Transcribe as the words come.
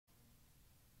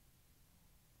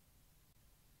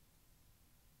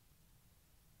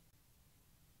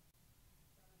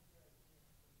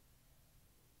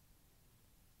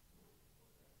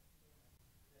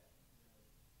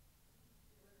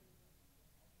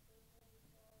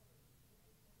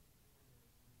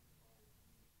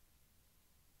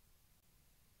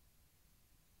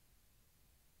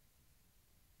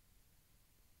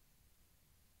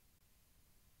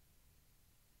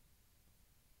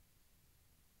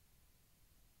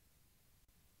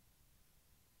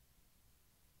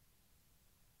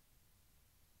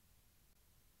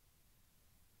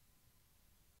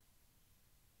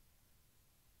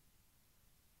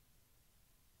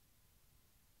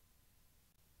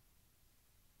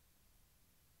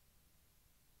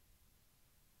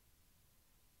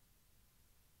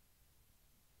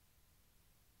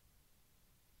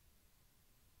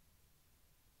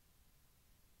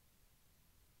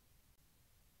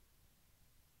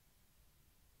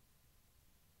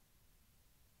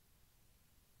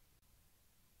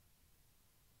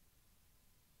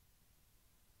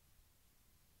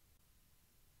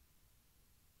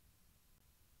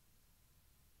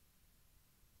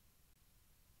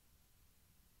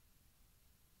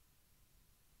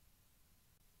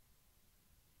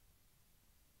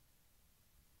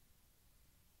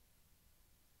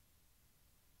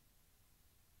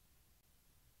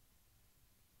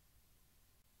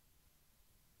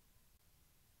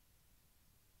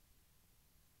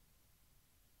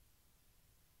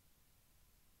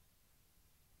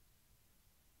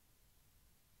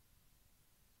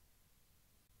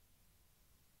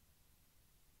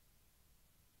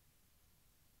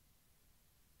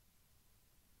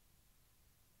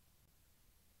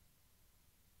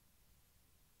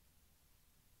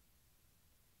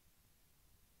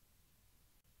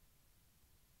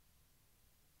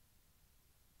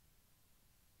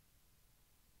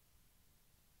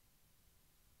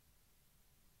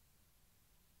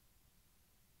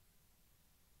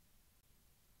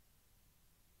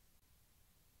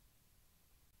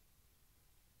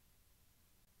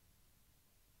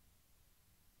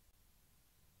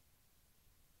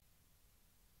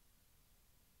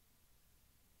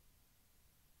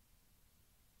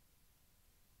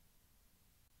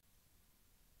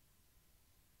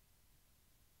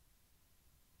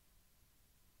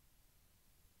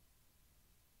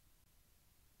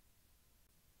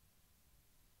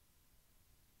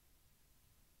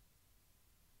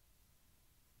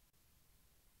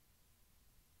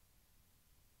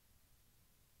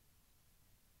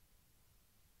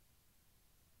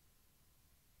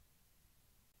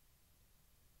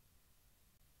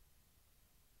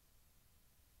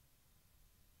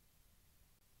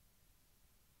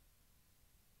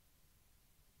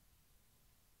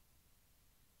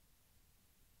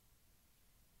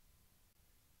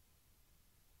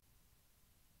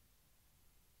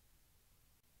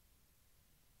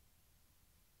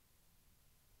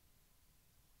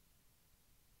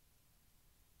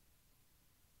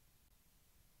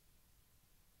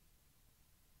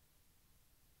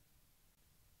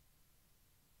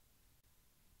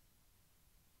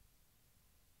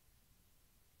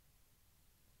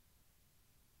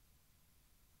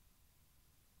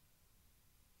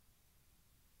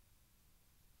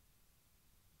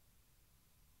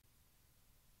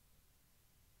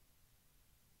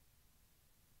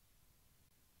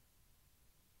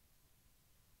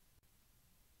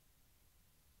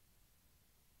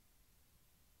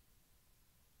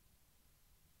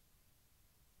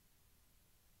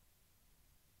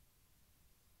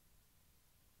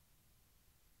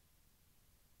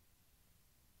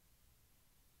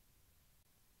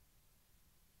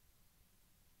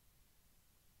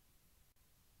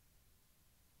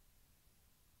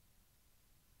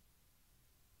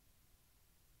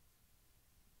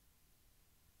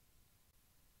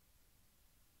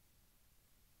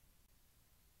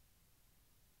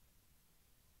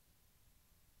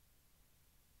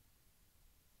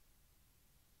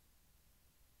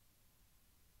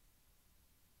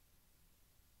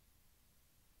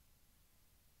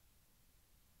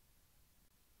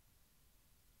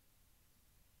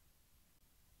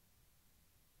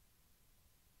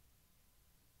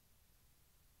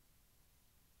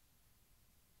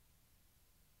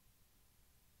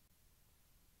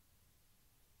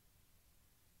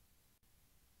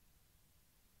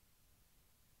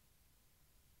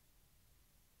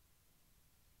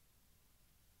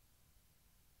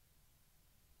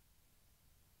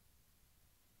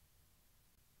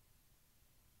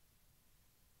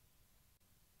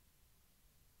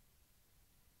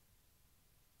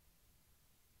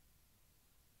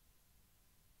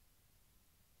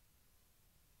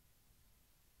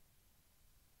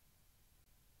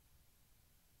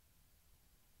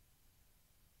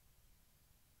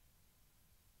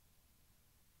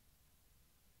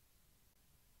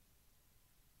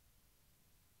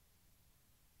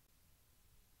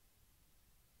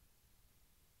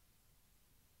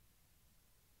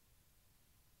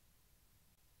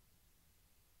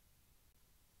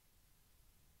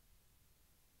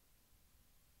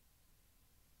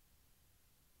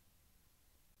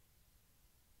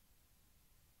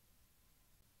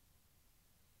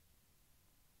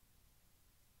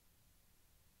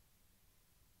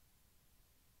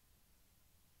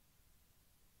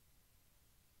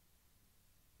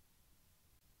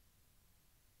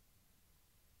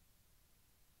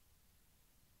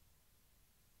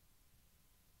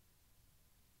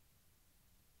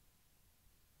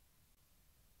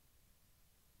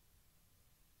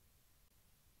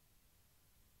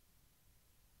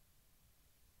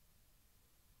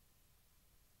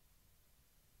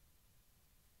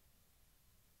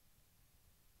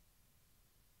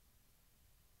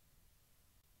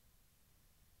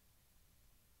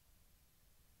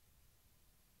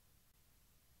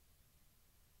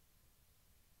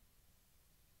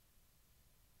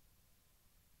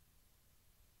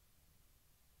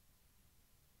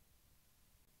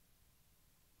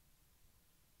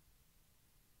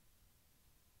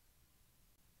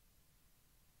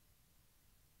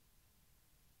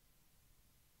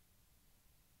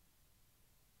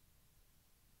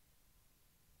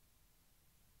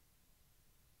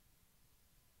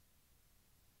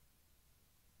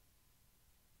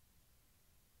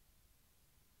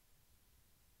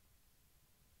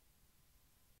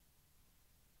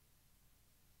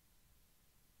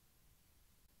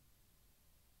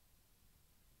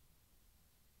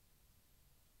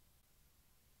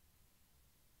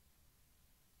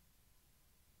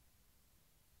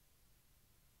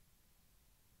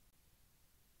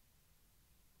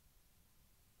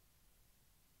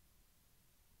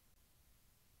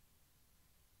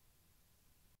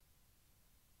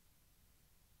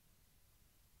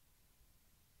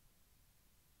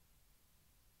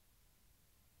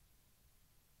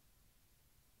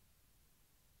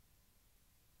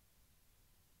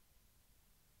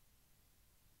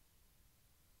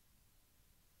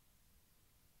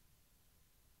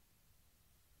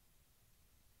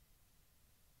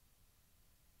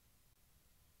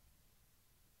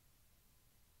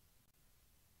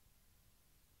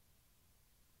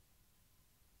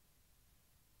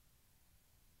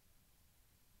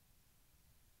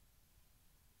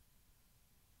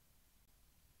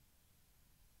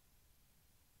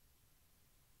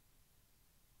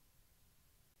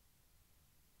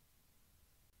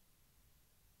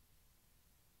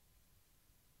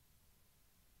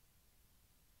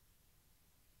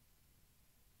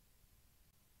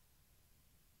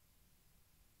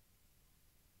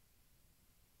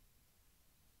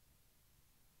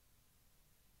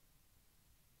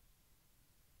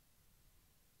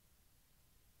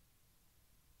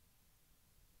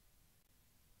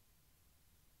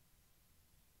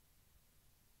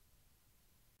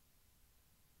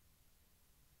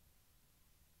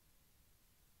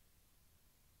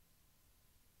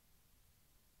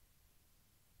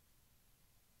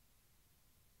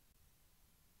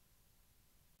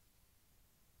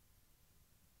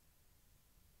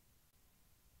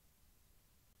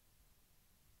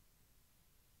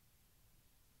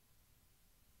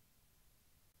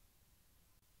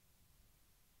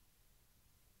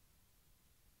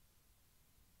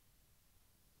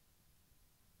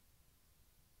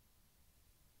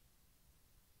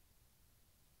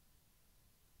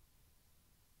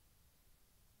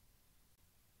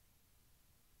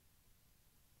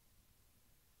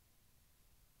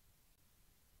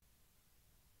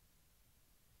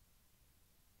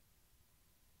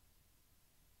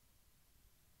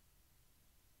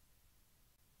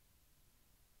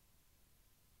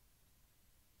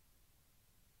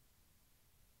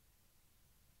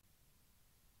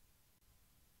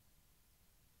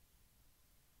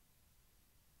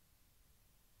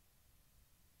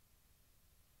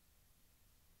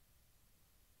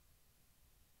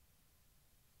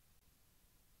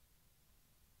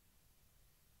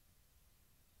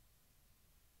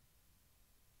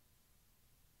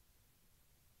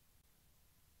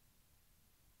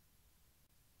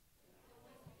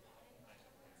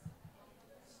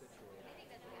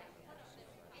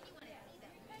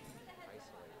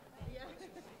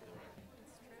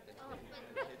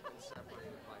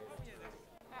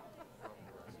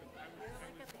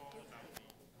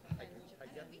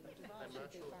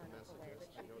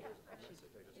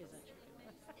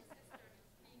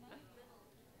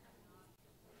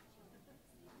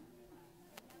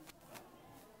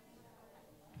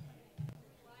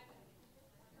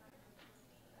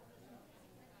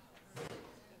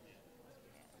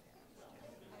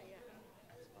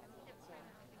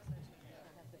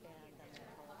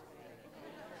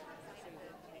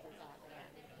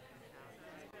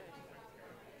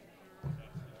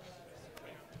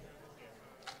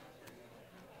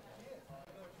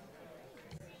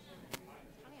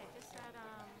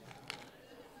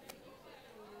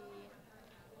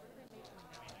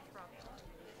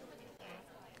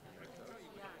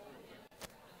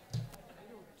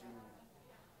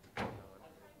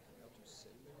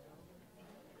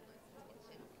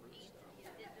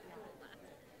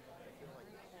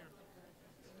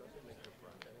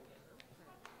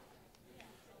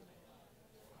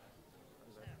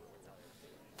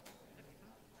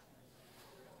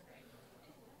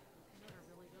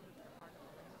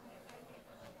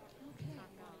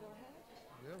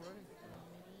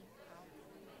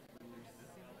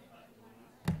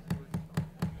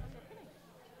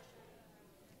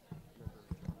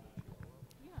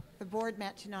board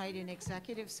met tonight in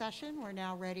executive session. We're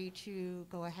now ready to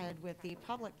go ahead with the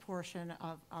public portion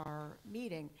of our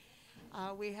meeting.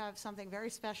 We have something very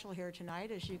special here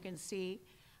tonight. As you can see,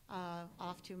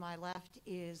 off to my left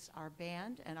is our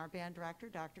band and our band director,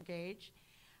 Dr. Gage.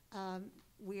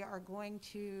 We are going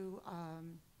to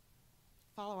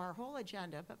follow our whole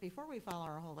agenda, but before we follow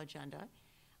our whole agenda,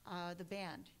 the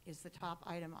band is the top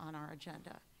item on our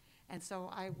agenda. And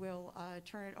so I will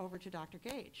turn it over to Dr.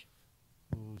 Gage.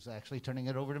 Who's actually turning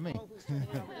it over to me. Oh, who's turning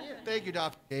it over to you? Thank you,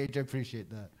 Dr. Gage. I appreciate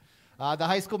that. The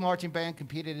high school marching band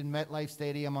competed in MetLife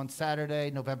Stadium on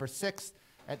Saturday, November 6th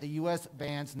at the U.S.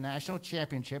 Band's National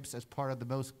Championships as part of the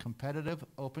most competitive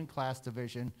open class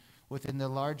division within the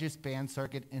largest band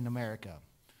circuit in America.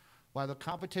 While the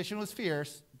competition was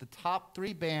fierce, the top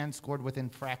three bands scored within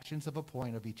fractions of a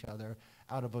point of each other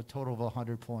out of a total of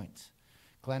 100 points.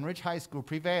 Glen High School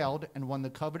prevailed and won the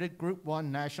coveted Group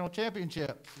 1 National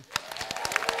Championship.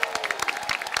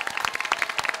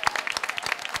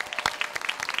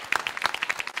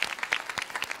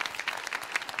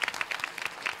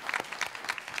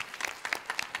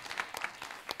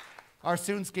 Our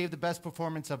students gave the best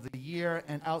performance of the year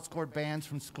and outscored bands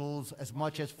from schools as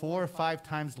much as 4 or 5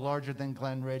 times larger than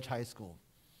Glen Ridge High School.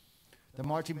 The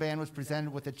marching band was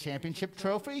presented with a championship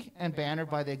trophy and banner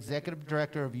by the executive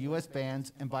director of U.S.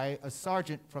 Bands and by a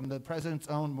sergeant from the President's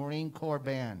own Marine Corps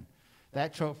Band.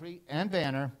 That trophy and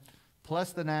banner,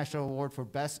 plus the National Award for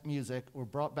Best Music, were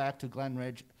brought back to Glen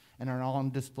Ridge and are on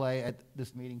display at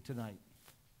this meeting tonight.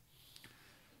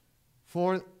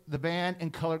 For the band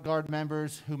and color guard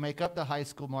members who make up the high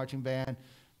school marching band,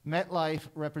 MetLife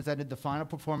represented the final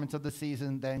performance of the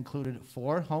season that included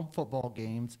 4 home football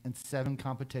games and 7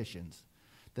 competitions.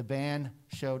 The band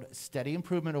showed steady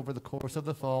improvement over the course of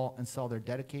the fall and saw their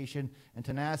dedication and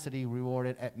tenacity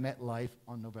rewarded at MetLife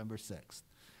on November 6th.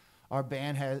 Our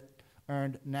band has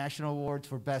earned national awards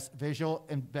for Best Visual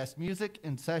and Best Music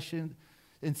in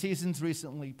seasons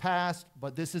recently past,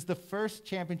 but this is the first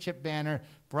championship banner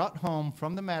brought home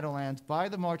from the Meadowlands by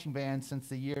the marching band since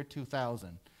the year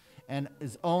 2000, and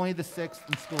is only the 6th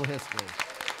in school history.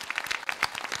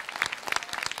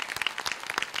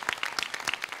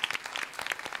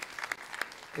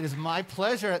 It is my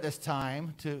pleasure at this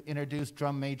time to introduce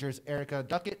drum majors Erica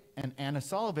Duckett and Anna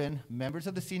Sullivan, members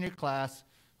of the senior class,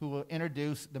 who will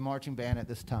introduce the marching band at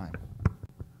this time.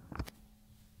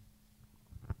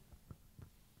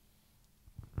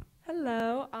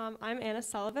 Hello, I'm Anna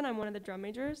Sullivan. I'm one of the drum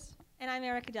majors. And I'm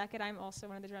Erica Duckett. I'm also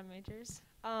one of the drum majors.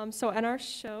 And our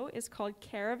show is called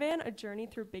Caravan, A Journey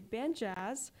Through Big Band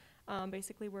Jazz,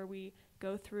 basically where we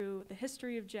go through the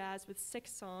history of jazz with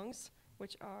 6 songs,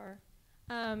 which are...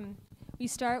 we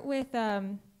start with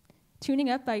Tuning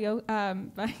Up by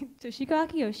Toshiko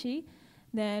Akiyoshi.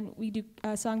 Then we do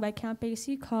a song by Count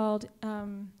Basie called...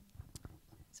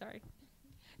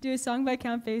 do a song by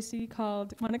Count Basie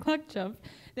called 1 O'Clock Jump.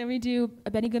 Then we do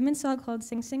a Benny Goodman song called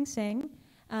Sing, Sing, Sing.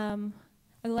 A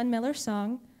Glenn Miller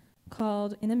song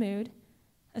called In the Mood.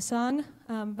 A song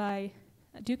by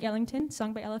Duke Ellington,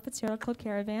 song by Ella Fitzgerald called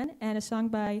Caravan, and a song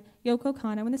by Yoko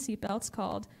Kanno and the Seatbelts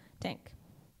called Tank.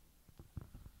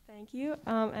 Thank you,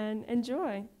 and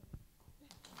enjoy.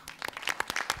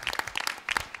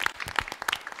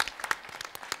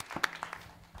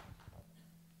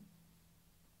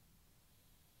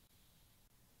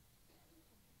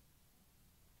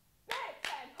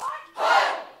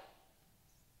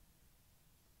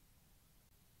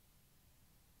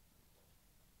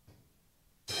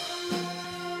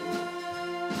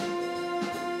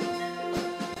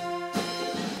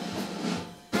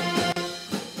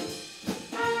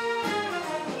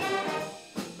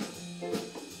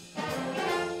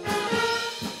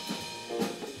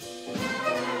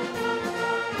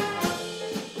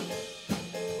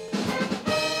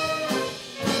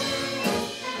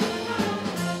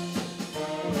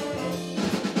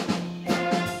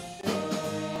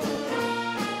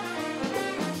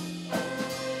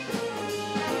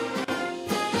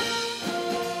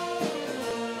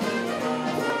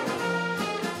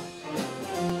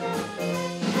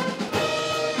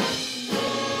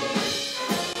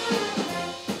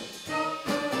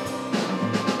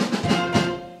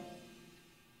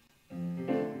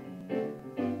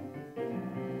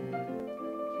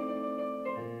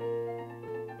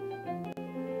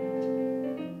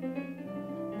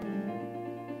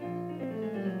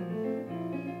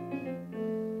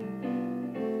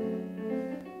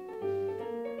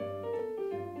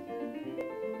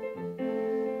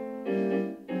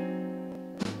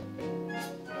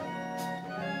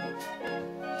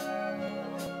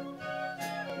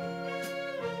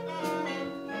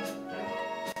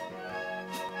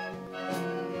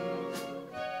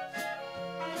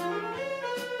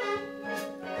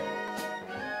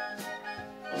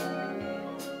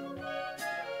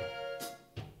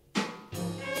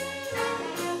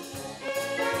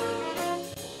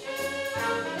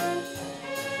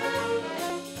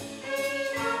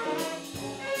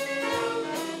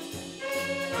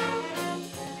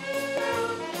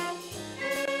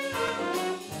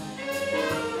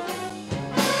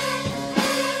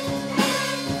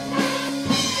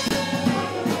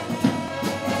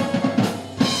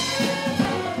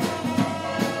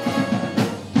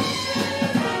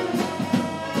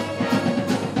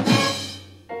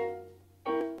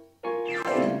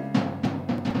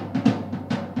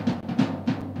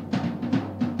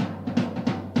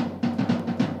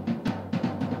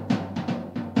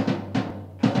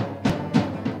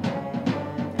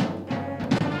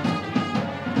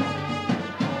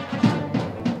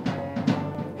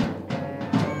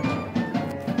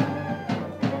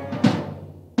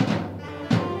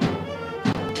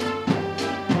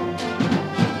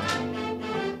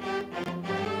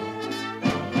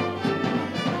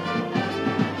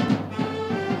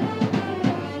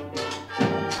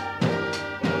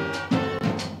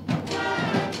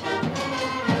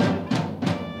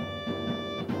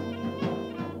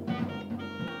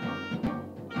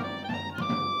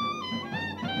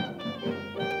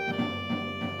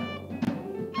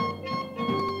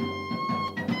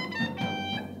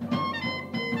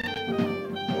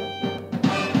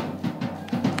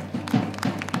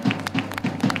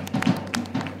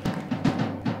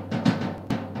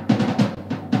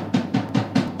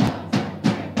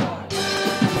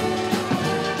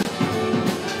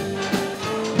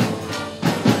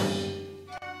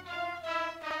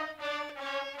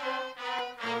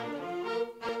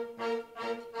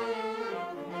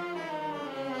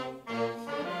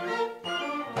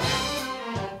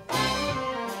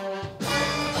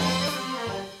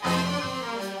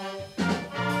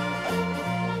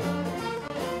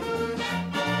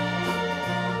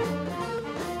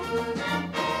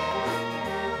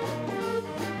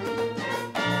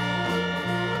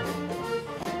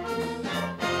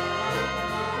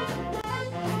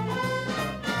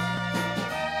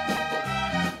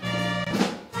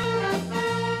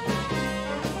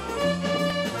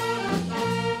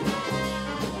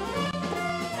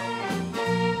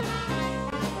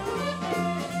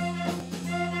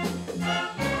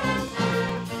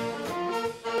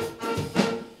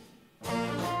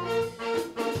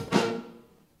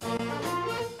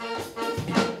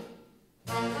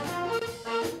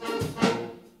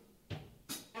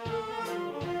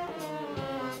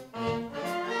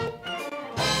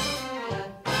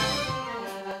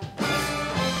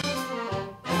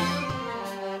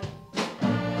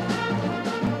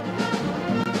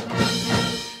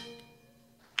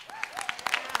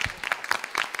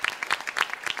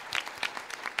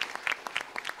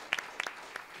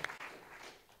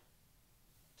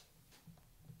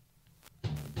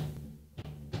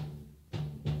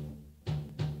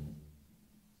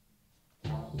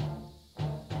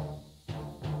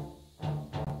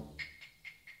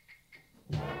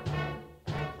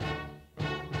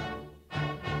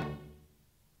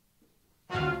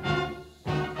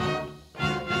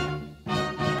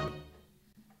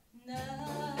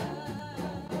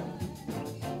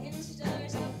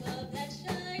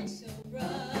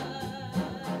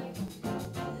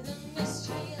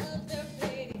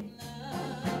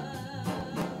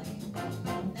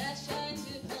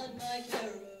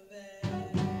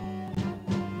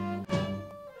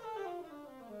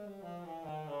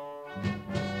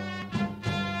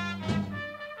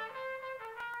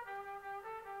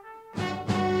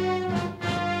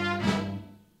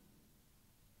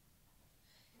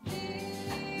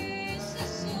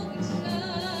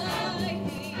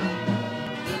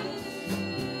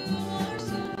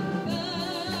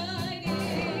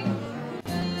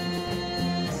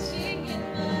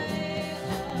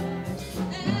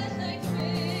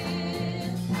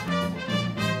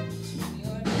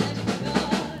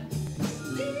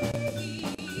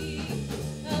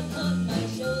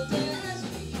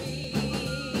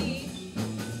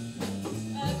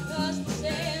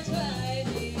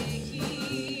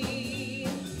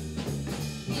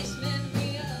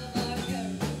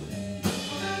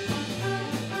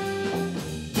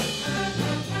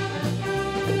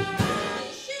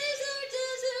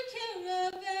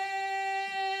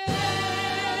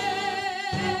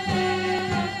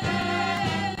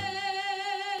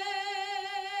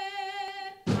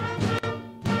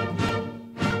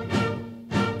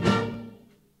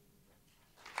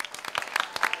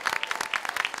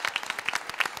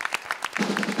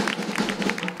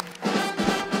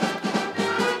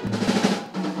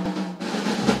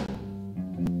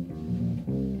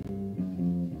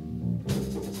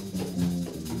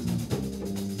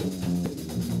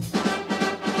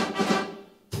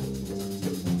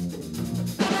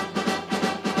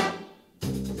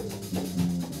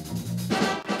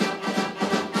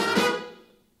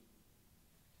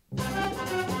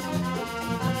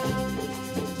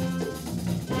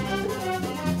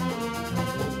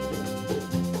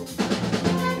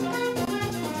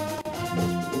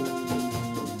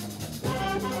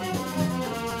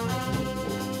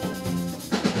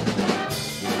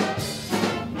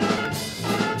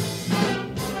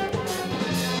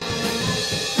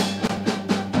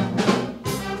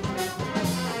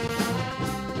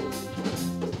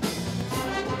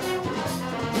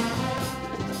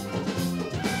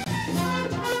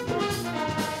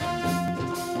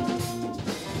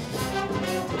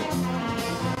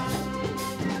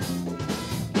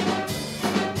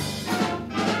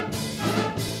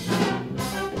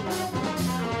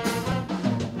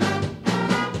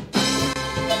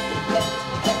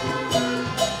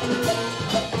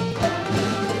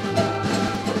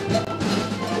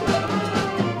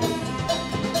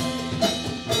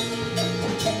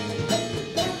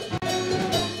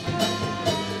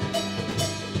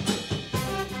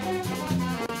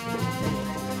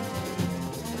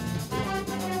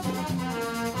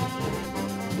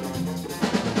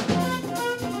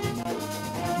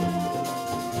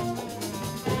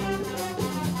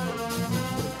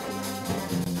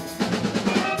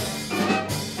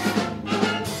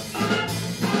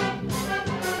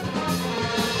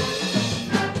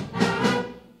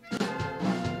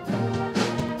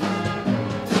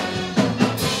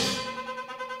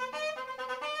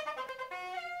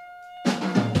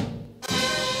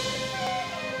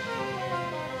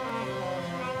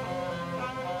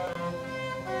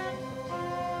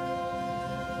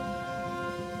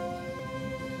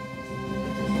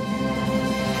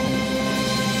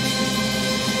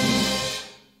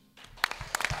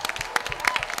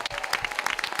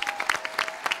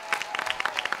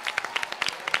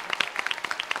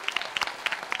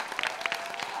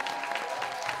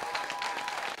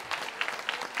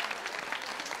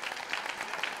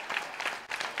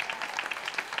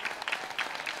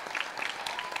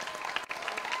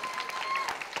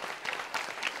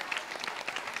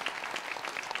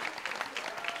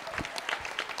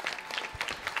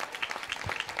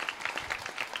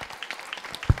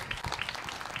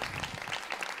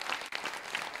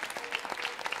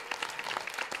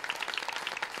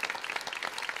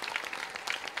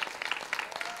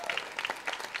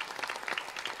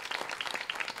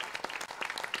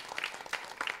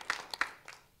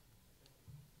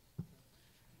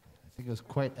 I think it was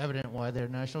quite evident why they're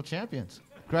national champions.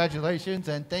 Congratulations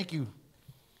and thank you.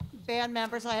 Band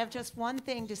members, I have just one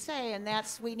thing to say, and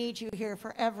that's we need you here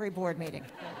for every board meeting.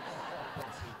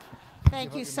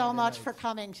 Thank you so much for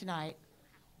coming tonight.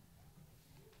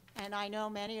 And I know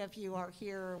many of you are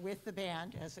here with the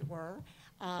band, as it were.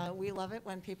 We love it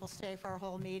when people stay for our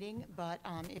whole meeting, but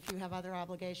if you have other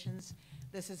obligations,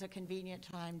 this is a convenient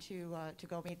time to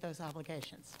go meet those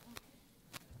obligations.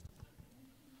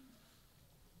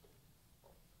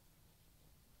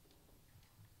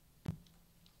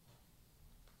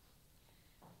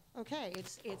 Okay,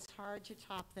 it's hard to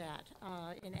top that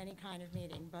in any kind of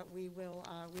meeting, but we will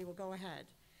go ahead.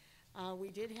 We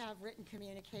did have written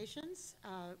communications,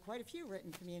 quite a few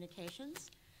written communications,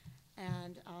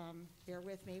 and bear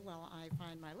with me while I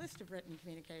find my list of written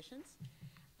communications.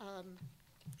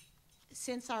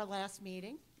 Since our last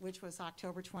meeting, which was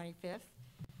October 25th,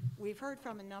 we've heard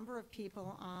from a number of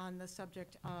people on the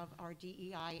subject of our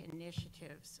DEI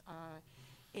initiatives,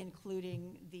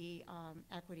 including the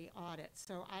equity audit.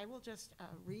 So I will just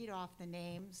read off the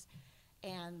names,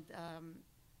 and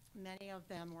many of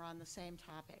them were on the same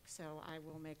topic, so I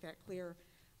will make that clear.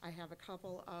 I have a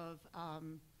couple of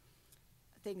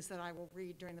things that I will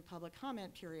read during the public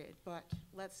comment period, but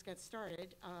let's get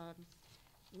started.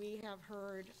 We have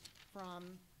heard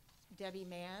from Debbie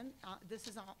Mann. This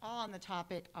is all on the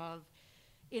topic of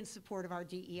in support of our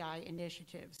DEI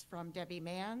initiatives, from Debbie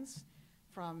Manns,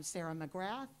 from Sarah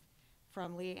McGrath,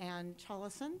 from Leanne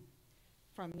Tullison,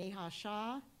 from Neha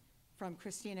Shah, from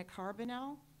Christina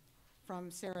Carbonell,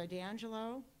 from Sarah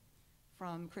D'Angelo,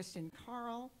 from Kristen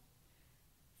Carl,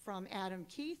 from Adam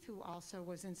Keith, who also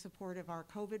was in support of our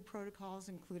COVID protocols,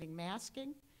 including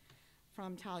masking,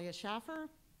 from Talia Schaffer,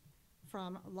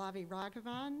 from Lavi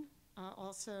Raghavan,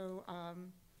 also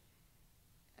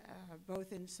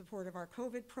both in support of our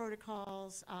COVID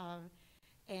protocols,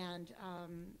 and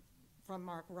from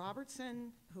Mark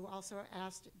Robertson, who also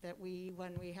asked that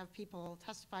when we have people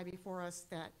testify before us,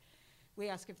 that we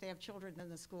ask if they have children in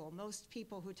the school. Most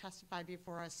people who testify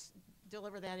before us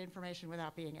deliver that information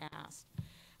without being asked.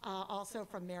 Also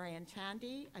from Marion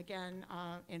Tandy, again,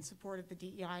 in support of the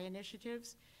DEI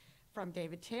initiatives, from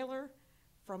David Taylor,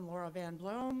 from Laura Van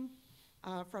Bloem,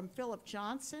 from Philip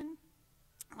Johnson,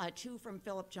 two from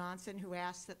Philip Johnson, who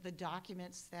asked that the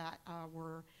documents that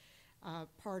were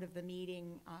part of the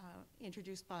meeting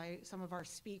introduced by some of our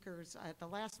speakers at the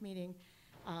last meeting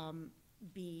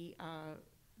be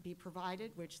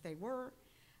provided, which they were.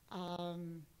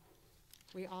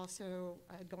 We also,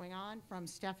 going on, from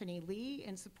Stephanie Lee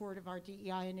in support of our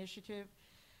DEI initiative,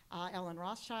 Ellen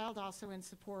Rothschild also in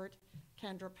support,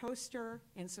 Kendra Poster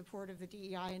in support of the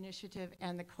DEI initiative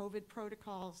and the COVID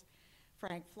protocols,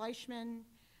 Frank Fleischman,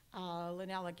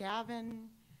 Lynella Gavin,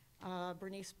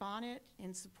 Bernice Bonnet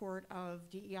in support of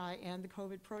DEI and the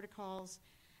COVID protocols,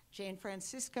 Jane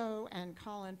Francisco and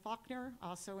Colin Faulkner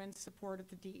also in support of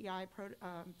the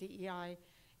DEI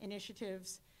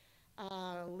initiatives,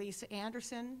 Lisa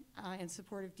Anderson in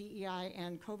support of DEI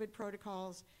and COVID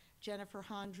protocols, Jennifer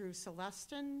Hondrew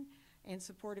Celestin in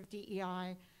support of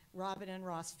DEI, Robin and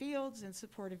Ross Fields in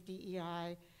support of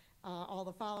DEI, all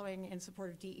the following in support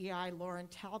of DEI: Lauren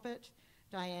Talbot,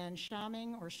 Diane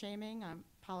Shaming, I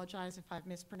apologize if I've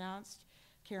mispronounced,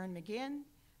 Karen McGinn,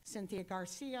 Cynthia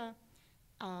Garcia,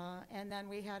 and then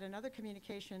we had another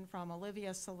communication from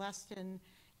Olivia Celestin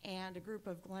and a group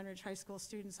of Glen Ridge High School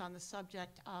students on the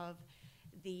subject of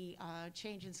the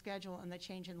change in schedule and the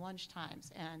change in lunch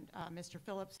times. And Mr.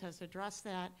 Phillips has addressed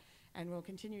that and will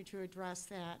continue to address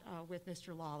that with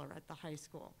Mr. Lawler at the high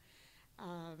school.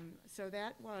 So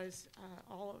that was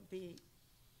all of the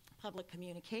public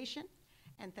communication.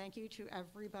 And thank you to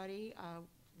everybody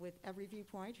with every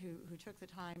viewpoint who took the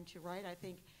time to write. I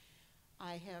think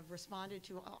I have responded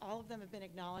to, all of them have been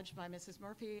acknowledged by Mrs.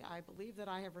 Murphy. I believe that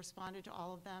I have responded to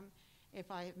all of them. If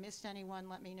I have missed anyone,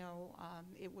 let me know.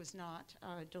 It was not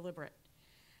deliberate.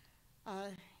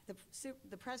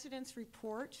 The President's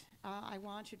report, I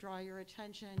want to draw your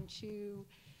attention to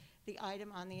the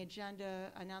item on the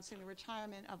agenda announcing the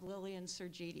retirement of Lillian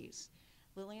Sergides.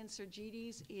 Lillian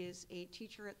Sergides is a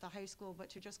teacher at the high school, but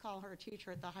to just call her a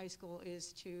teacher at the high school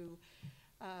is to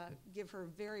give her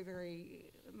very,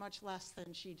 very much less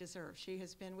than she deserves. She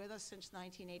has been with us since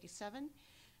 1987,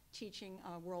 teaching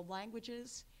world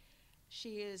languages.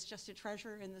 She is just a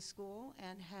treasure in the school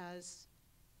and has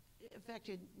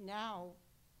affected now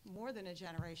more than a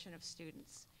generation of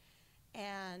students.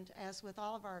 And as with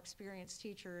all of our experienced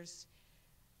teachers,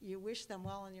 you wish them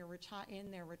well in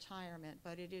their retirement,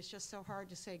 but it is just so hard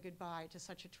to say goodbye to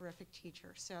such a terrific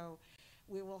teacher. So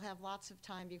we will have lots of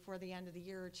time before the end of the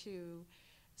year to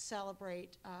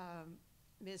celebrate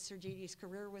Ms. Sergides'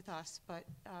 career with us, but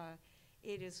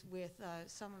it is with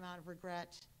some amount of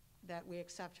regret that we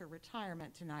accept her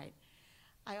retirement tonight.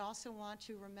 I also want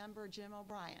to remember James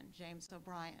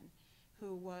O'Brien,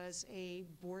 who was a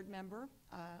board member,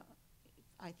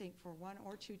 I think for 1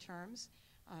 or 2 terms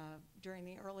during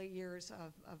the early years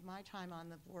of my time on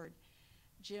the board.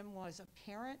 Jim was a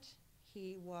parent.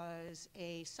 He was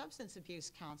a substance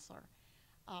abuse counselor.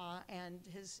 And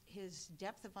his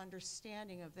depth of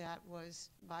understanding of that was,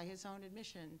 by his own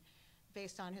admission,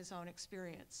 based on his own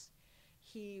experience.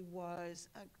 He was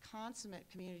a consummate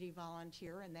community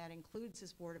volunteer, and that includes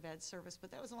his Board of Ed service,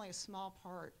 but that was only a small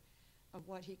part of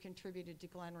what he contributed to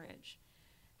Glen Ridge.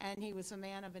 And he was a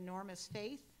man of enormous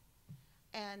faith,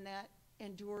 and that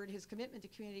endured, his commitment to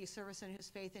community service and his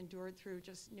faith endured through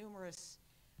just numerous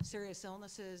serious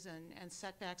illnesses and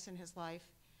setbacks in his life.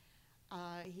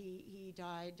 He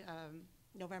died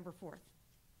November 4th.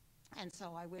 And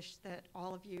so I wish that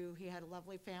all of you, he had a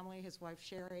lovely family, his wife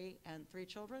Sherry and 3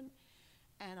 children,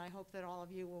 and I hope that all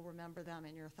of you will remember them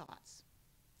in your thoughts.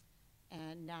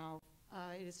 And now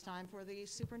it is time for the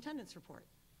superintendent's report.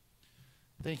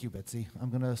 Thank you, Betsy. I'm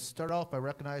going to start off by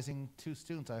recognizing 2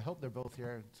 students. I hope they're both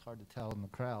here. It's hard to tell in the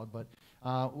crowd, but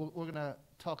we're going to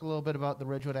talk a little bit about the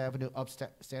Ridgewood Avenue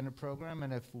Upstandard program,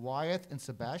 and if Wyeth and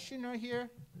Sebastian are here,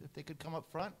 if they could come up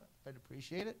front, I'd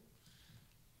appreciate it.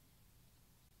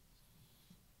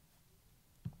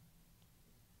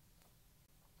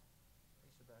 Hey,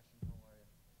 Sebastian, how are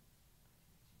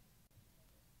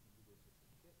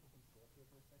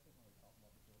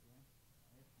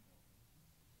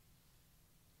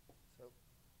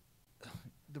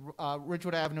you? The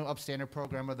Ridgewood Avenue Upstandard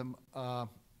program are the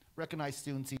recognized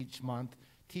students each month.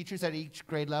 Teachers at each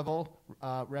grade level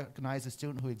recognize a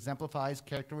student who exemplifies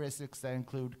characteristics that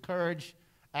include courage,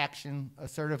 action,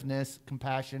 assertiveness,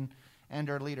 compassion, and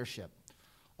or leadership.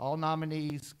 All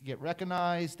nominees get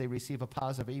recognized. They receive a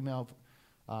positive email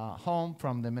home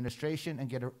from the administration and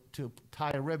get to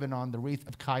tie a ribbon on the Wreath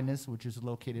of Kindness, which is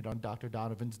located on Dr.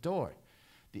 Donovan's door.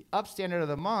 The Upstandard of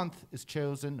the Month is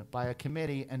chosen by a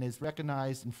committee and is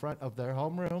recognized in front of their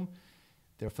homeroom.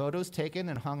 Their photos taken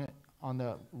and hung on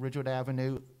the Ridgewood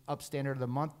Avenue Upstandard of the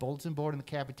Month bulletin board in the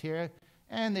cafeteria,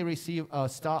 and they receive a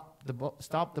Stop the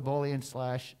Bullying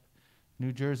 /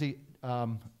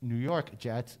 New York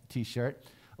Jets t-shirt,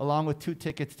 along with 2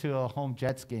 tickets to a home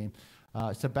Jets game.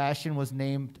 Sebastian was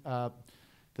named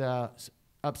the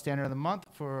Upstandard of the Month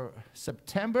for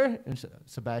September, and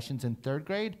Sebastian's in 3rd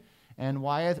grade. And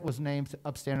Wyeth was named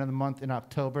Upstandard of the Month in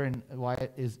October, and Wyeth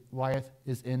is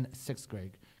in 6th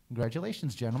grade.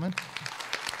 Congratulations, gentlemen.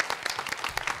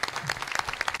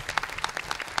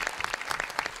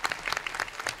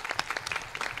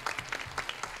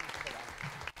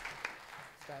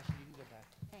 Sebastian, you can go back.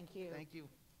 Thank you. Thank you.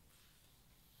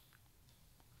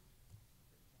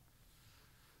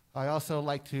 I also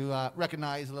like to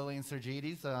recognize Lillian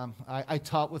Sergides. I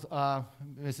taught with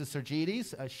Mrs.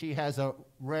 Sergides. She has a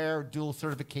rare dual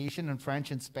certification in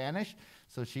French and Spanish,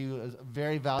 so she was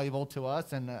very valuable to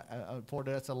us and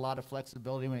afforded us a lot of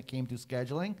flexibility when it came to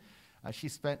scheduling. She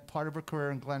spent part of her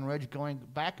career in Glen Ridge going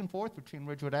back and forth between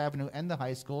Ridgewood Avenue and the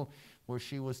high school, where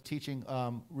she was teaching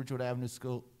Ridgewood Avenue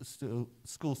school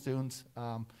students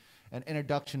an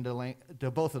introduction to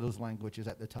both of those languages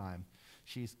at the time.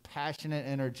 She's passionate,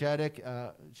 energetic.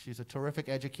 She's a terrific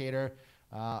educator.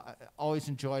 I always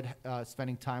enjoyed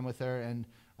spending time with her, and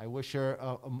I wish her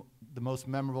the most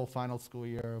memorable final school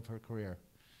year of her career.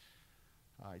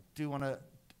 I do want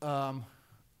to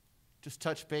just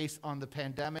touch base on the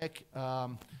pandemic.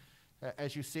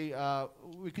 As you see,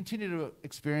 we continue to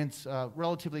experience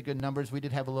relatively good numbers. We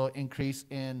did have a little increase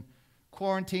in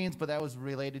quarantines, but that was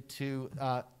related to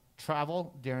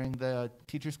travel during the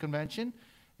teachers' convention.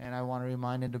 And I want to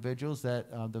remind individuals that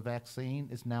the vaccine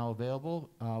is now available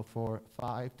for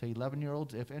 5 to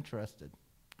 11-year-olds if interested.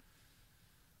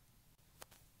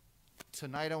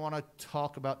 Tonight I want to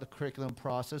talk about the curriculum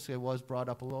process. It was brought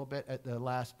up a little bit at the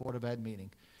last Board of Ed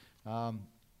meeting.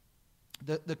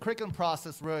 The curriculum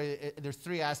process really, there's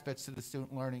 3 aspects to the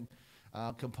student learning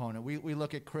component. We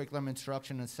look at curriculum,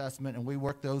 instruction, and assessment, and we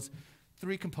work those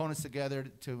 3 components together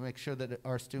to make sure that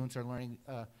our students are learning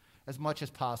as much as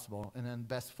possible and in the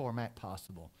best format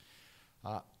possible.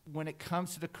 When it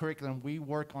comes to the curriculum, we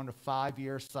work on a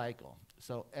 5-year cycle.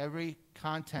 So every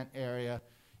content area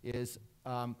is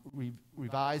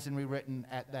revised and rewritten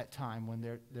at that time when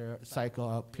their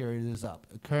cycle period is up.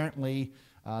 Currently,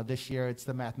 this year it's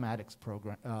the mathematics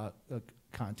program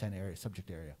content area, subject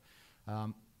area.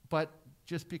 But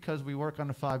just because we work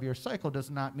on a 5-year cycle does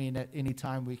not mean at any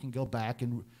time we can go back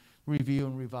and review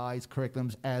and revise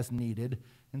curriculums as needed.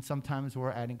 And sometimes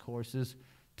we're adding courses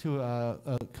to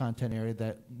a content area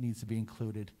that needs to be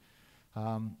included.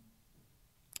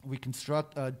 We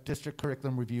construct a district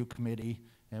curriculum review committee,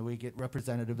 and we get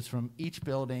representatives from each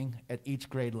building at each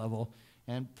grade level.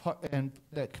 And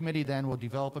that committee then will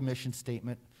develop a mission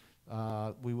statement.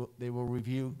 They will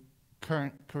review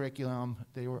current curriculum.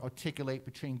 They will articulate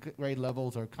between grade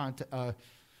levels or content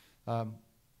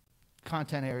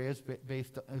areas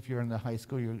based, if you're in the high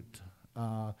school,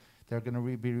 they're going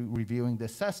to be reviewing the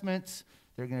assessments.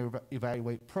 They're going to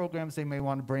evaluate programs they may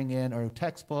want to bring in or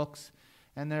textbooks.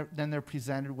 And then they're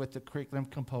presented with the curriculum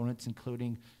components,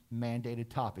 including mandated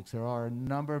topics. There are a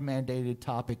number of mandated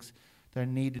topics that are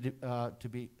needed to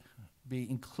be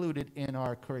included in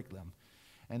our curriculum.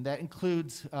 And that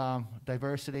includes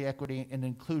diversity, equity, and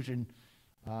inclusion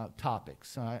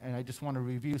topics. And I just want to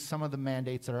review some of the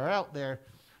mandates that are out there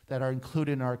that are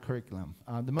included in our curriculum.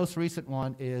 The most recent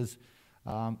one is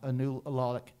a new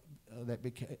law that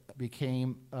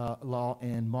became law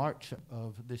in March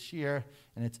of this year,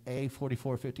 and it's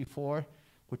A4454,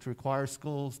 which requires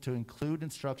schools to include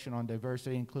instruction on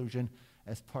diversity and inclusion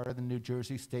as part of the New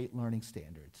Jersey State Learning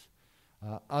Standards.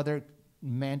 Other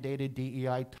mandated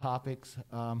DEI topics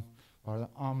are the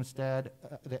Amistad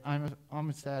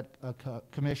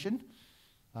Commission,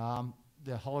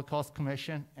 the Holocaust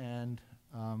Commission, and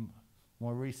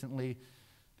more recently,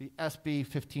 the SB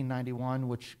 1591,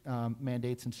 which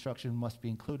mandates instruction must be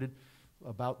included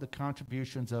about the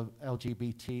contributions of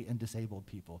LGBT and disabled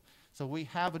people. So we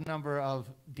have a number of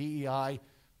DEI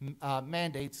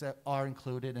mandates that are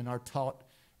included and are taught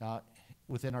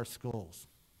within our schools.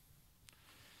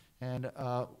 And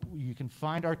you can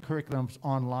find our curriculums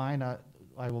online.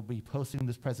 I will be posting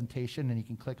this presentation, and you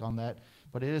can click on that.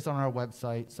 But it is on our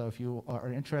website, so if you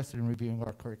are interested in reviewing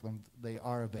our curriculum, they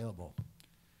are available.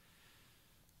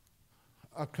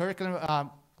 Our curriculum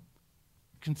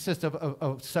consists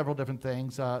of several different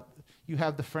things. You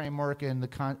have the framework and the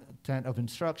content of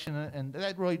instruction, and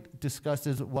that really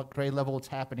discusses what grade level it's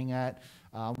happening at,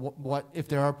 what if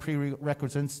there are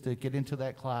prerequisites to get into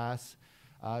that class.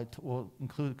 Will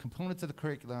include components of the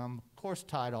curriculum, course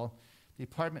title, the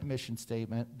department mission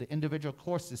statement, the individual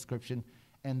course description,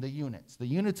 and the units. The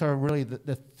units are really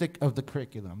the thick of the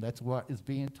curriculum. That's what is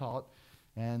being taught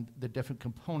and the different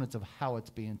components of how it's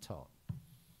being taught.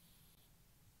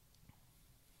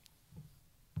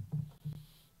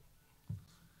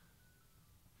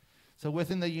 So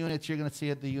within the units, you're going to see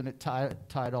at the unit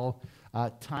title,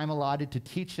 time allotted to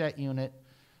teach that unit,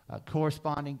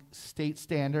 corresponding state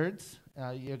standards.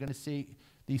 You're going to see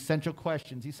the essential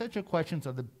questions. The essential questions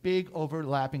are the big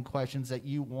overlapping questions that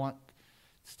you want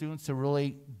students to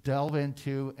really delve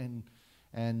into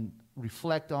and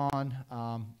reflect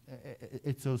on.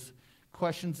 It's those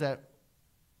questions that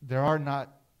there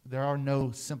are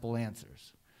no simple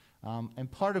answers.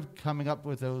 And part of coming up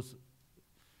with those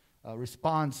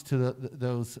responds to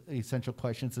those essential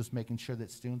questions is making sure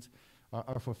that students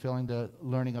are fulfilling the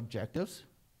learning objectives.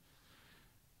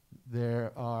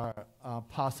 There are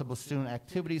possible student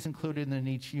activities included in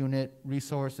each unit,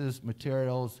 resources,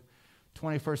 materials,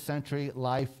 21st century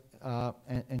life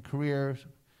and careers,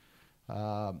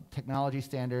 technology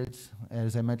standards.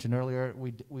 As I mentioned earlier,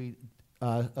 we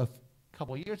a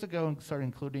couple years ago started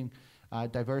including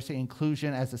diversity and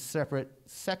inclusion as a separate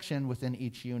section within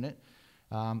each unit.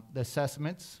 The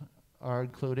assessments are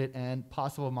included and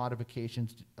possible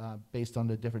modifications based on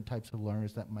the different types of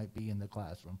learners that might be in the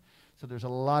classroom. So there's a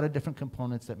lot of different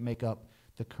components that make up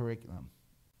the curriculum.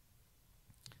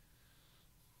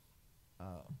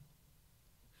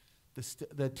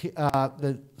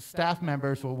 The staff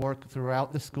members will work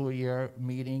throughout the school year,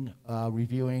 meeting,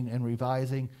 reviewing, and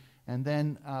revising. And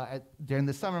then during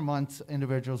the summer months,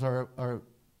 individuals are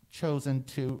chosen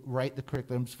to write the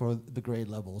curriculums for the grade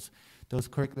levels. Those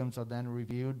curriculums are then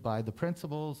reviewed by the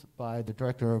principals, by the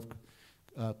director of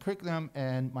curriculum,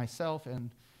 and myself,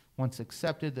 and once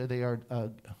accepted, they are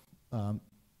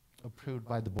approved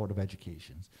by the Board of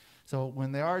Education. So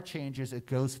when there are changes, it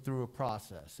goes through a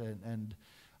process, and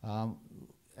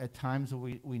at times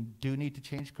we do need to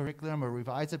change curriculum or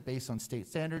revise it based on state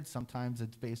standards. Sometimes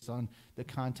it's based on the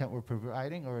content we're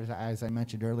providing, or as I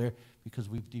mentioned earlier, because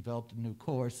we've developed a new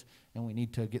course and we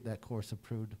need to get that course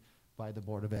approved by the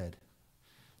Board of Ed.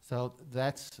 So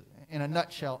that's, in a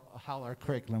nutshell, how our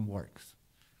curriculum works.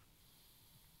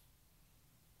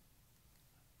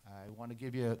 I want to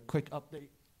give you a quick update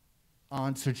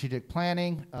on strategic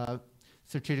planning.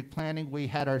 Strategic planning, we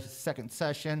had our second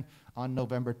session on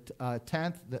November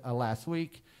 10th, last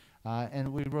week,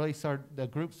 and we really the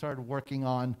group started working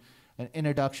on an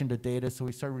introduction to data, so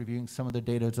we started reviewing some of the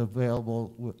data that's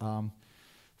available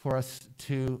for us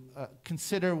to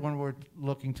consider when we're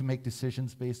looking to make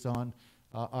decisions based on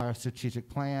our strategic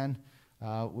plan.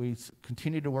 We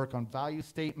continue to work on value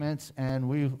statements, and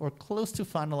we were close to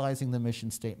finalizing the mission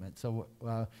statement. So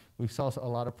we saw a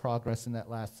lot of progress in that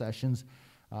last sessions.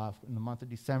 In the month of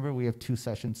December, we have 2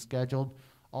 sessions scheduled.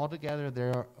 Altogether,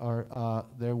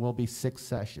 there will be 6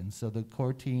 sessions. So the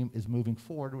core team is moving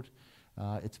forward.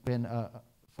 It's been,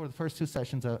 for the first 2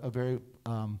 sessions, a very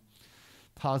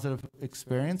positive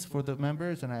experience for the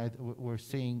members, and we're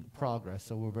seeing progress,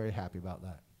 so we're very happy about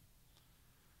that.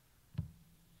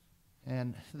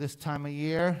 And this time of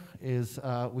year is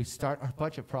we start our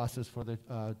budget process for the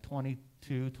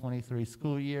 22-23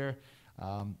 school year.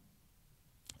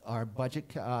 Our budget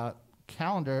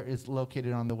calendar is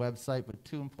located on the website, but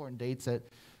 2 important dates that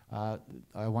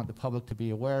I want the public to be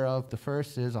aware of. The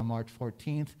first is on March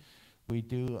 14th. We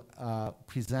do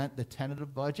present the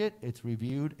tentative budget. It's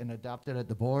reviewed and adopted at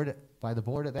the board by the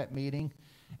board at that meeting.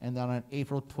 And then on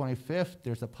April 25th,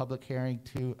 there's a public hearing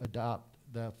to adopt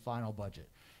the final budget.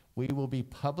 We will be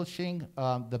publishing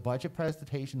the budget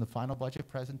presentation, the final budget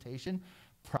presentation,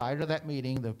 prior to that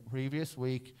meeting the previous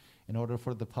week, in order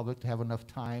for the public to have enough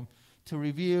time to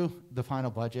review the final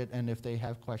budget. And if they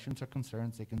have questions or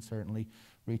concerns, they can certainly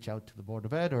reach out to the Board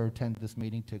of Ed or attend this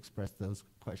meeting to express those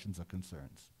questions or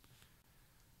concerns.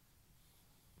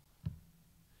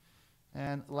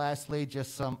 And lastly,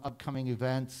 just some upcoming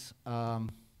events.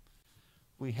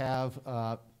 We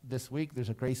have this week, there's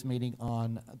a grace meeting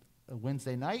on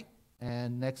Wednesday night,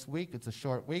 and next week it's a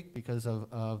short week because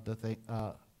of the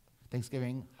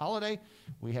Thanksgiving holiday.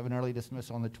 We have an early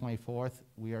dismissal on the 24th.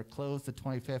 We are closed the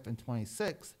 25th and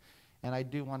 26th. And I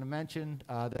do want to mention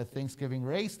the Thanksgiving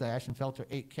race, the Ashenfelter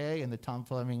 8K and the Tom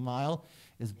Fleming Mile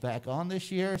is back on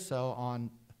this year. So on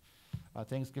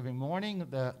Thanksgiving morning,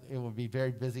 it will be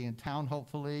very busy in town,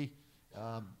 hopefully.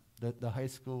 The high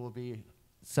school will be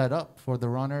set up for the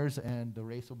runners, and the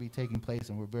race will be taking place,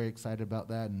 and we're very excited about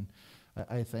that. And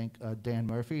I thank Dan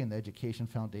Murphy and the Education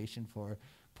Foundation for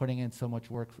putting in so much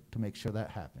work to make sure that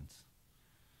happens.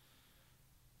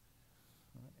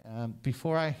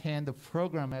 Before I hand the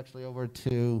program actually over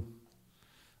to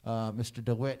Mr.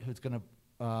 DeWitt, who's going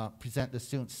to present the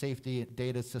Student Safety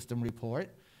Data System Report,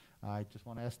 I just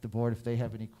want to ask the board if they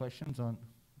have any questions on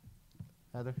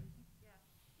Heather.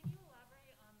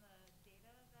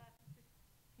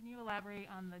 Can you elaborate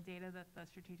on the data that the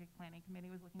Strategic Planning Committee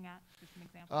was looking at? Just an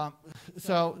example.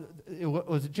 So it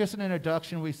was just an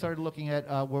introduction. We started looking at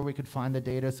where we could find the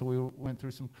data. So we went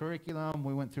through some curriculum.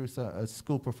 We went through some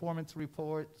school performance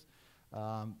reports,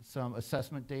 some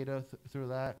assessment data through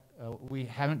that. We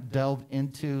haven't delved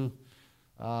into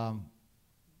the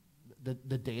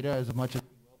data as much as we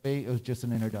will be. It was just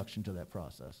an introduction to that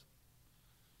process.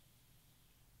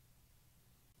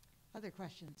 Other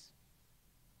questions?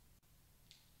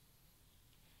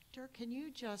 Dirk, can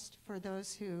you just, for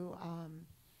those who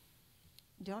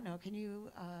don't know, can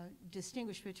you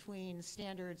distinguish between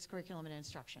standards, curriculum, and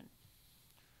instruction?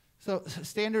 So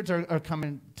standards are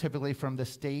coming typically from the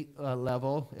state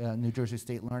level, New Jersey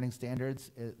State Learning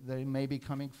Standards. They may be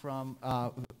coming from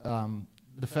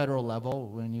the federal level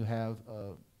when you have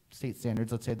state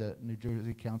standards. Let's say the New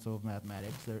Jersey Council of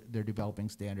Mathematics, they're developing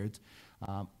standards.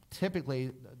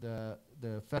 Typically, the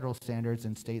federal standards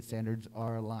and state standards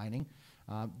are aligning.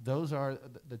 Those are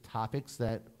the topics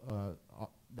that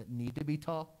need to be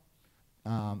taught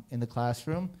in the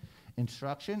classroom.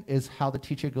 Instruction is how the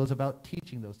teacher goes about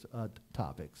teaching those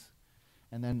topics.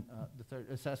 And then the third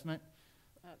assessment.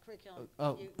 Curriculum.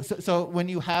 So when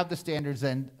you have the standards,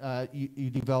 then you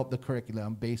develop the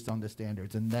curriculum based on the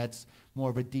standards, and that's more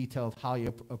of a detail of how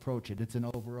you approach it. It's an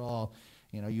overall,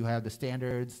 you have the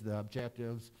standards, the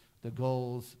objectives, the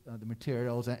goals, the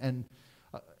materials, and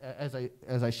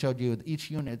as I showed you, each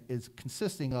unit is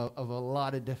consisting of a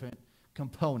lot of different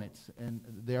components, and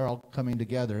they're all coming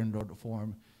together in order to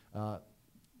form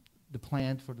the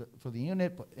plans for the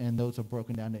unit, and those are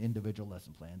broken down to individual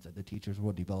lesson plans that the teachers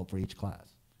will develop for each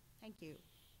class. Thank you.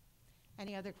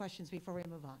 Any other questions before we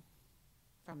move on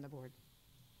from the board?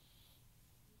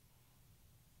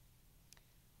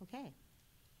 Okay.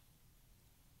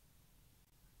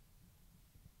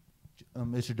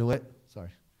 Mr. DeWitt, sorry.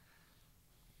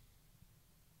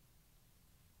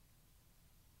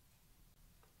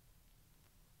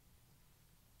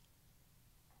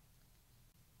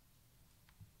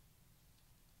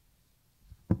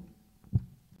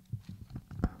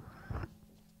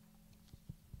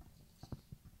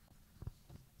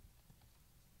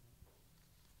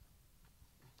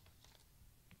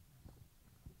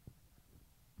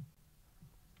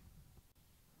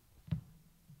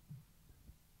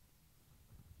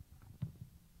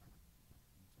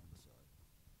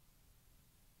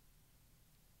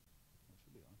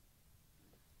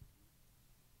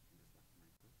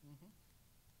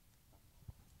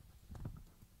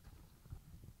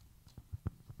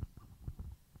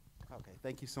 Okay,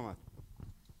 thank you so much.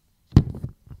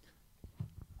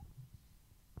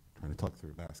 Trying to talk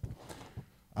through a basket.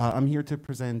 I'm here to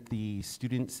present the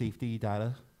student safety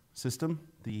data system,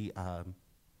 the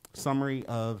summary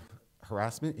of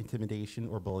harassment, intimidation,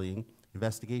 or bullying,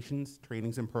 investigations,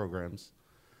 trainings, and programs,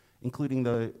 including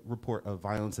the report of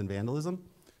violence and vandalism.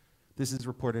 This is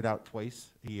reported out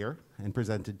twice a year and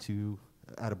presented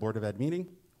at a Board of Ed meeting.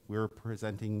 We're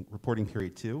presenting reporting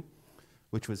period 2,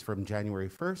 which was from January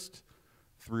 1st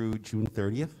through June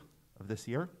 30th of this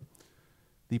year.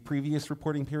 The previous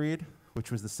reporting period, which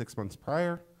was the 6 months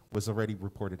prior, was already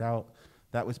reported out.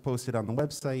 That was posted on the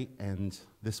website, and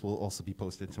this will also be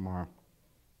posted tomorrow.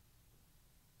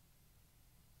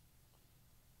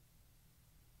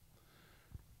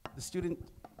 The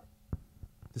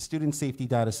student safety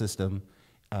data system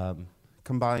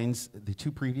combines the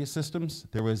 2 previous systems.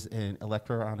 There was an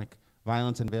electronic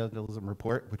violence and vandalism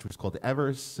report, which was called the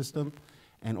EVERS system,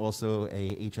 and also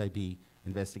a HIB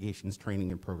investigations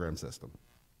training and program system.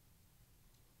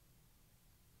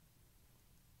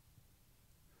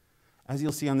 As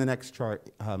you'll see on the next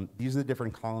chart, these are the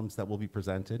different columns that will be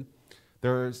presented.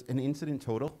 There's an incident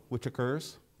total, which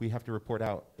occurs. We have to report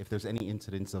out if there's any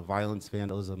incidents of violence,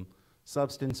 vandalism,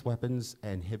 substance, weapons,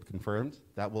 and HIB confirmed.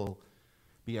 That will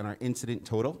be on our incident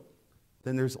total.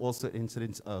 Then there's also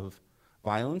incidents of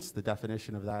violence, the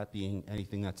definition of that being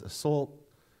anything that's assault,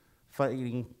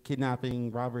 fighting,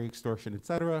 kidnapping, robbery, extortion,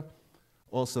 etc.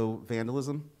 Also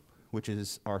vandalism, which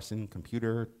is arson,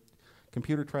 computer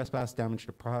trespass, damage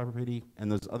to property, and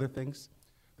those other things.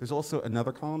 There's also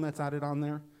another column that's added on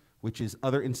there, which is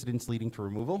other incidents leading to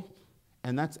removal,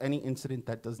 and that's any incident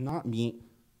that does not meet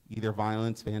either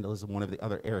violence, vandalism, one of the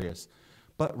other areas,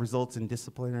 but results in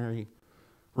disciplinary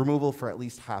removal for at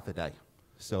least half a day.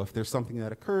 So if there's something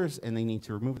that occurs and they need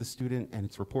to remove the student and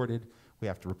it's reported, we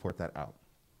have to report that out.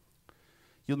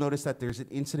 You'll notice that there's an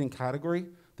incident category.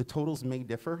 The totals may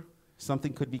differ.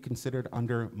 Something could be considered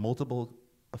under multiple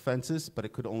offenses, but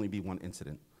it could only be one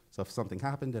incident. So if something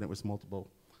happened and it was multiple,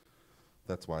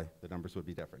 that's why the numbers would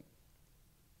be different.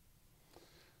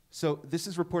 So this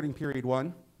is reporting period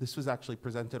 1. This was actually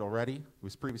presented already. It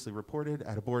was previously reported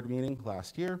at a board meeting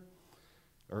last year,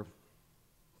 or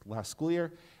last school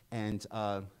year, and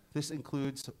this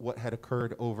includes what had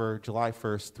occurred over July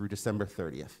 1st through December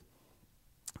 30th.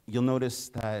 You'll notice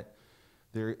that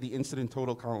the incident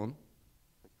total column,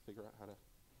 figure out how to,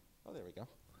 oh, there we go.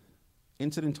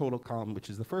 Incident total column, which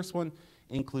is the first one,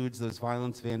 includes those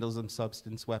violence, vandalism,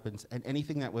 substance, weapons, and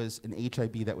anything that was an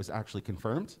HIB that was actually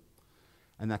confirmed,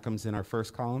 and that comes in our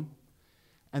first column.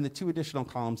 And the 2 additional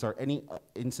columns are any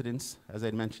incidents, as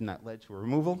I mentioned, that led to a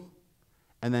removal,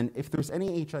 And then if there's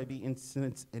any HIB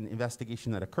incidents in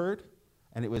investigation that occurred,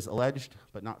 and it was alleged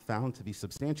but not found to be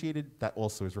substantiated, that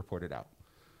also is reported out.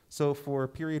 So for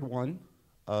period 1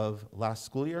 of last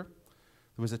school year,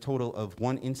 there was a total of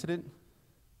 1 incident,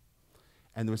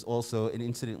 and there was also an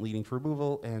incident leading to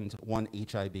removal and 1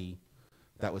 HIB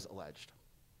that was alleged.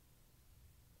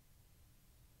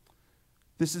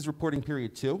 This is reporting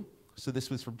period 2. So this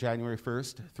was from January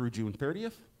 1st through June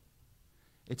 30th.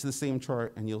 It's the same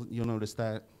chart, and you'll notice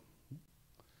that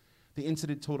the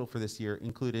incident total for this year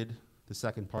included, the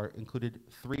second part, included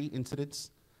 3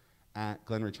 incidents at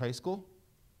Glen High School,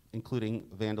 including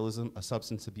vandalism, a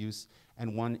substance abuse,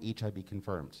 and 1 HIB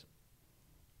confirmed.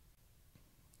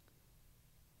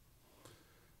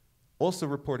 Also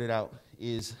reported out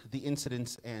is the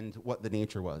incidents and what the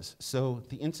nature was. So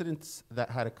the incidents that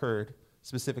had occurred,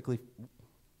 specifically,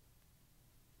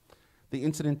 the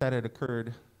incident that had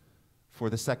occurred for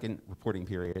the second reporting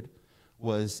period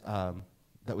was,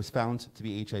 that was found to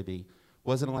be HIB,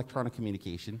 was an electronic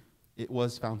communication. It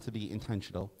was found to be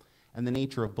intentional. And the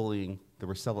nature of bullying, there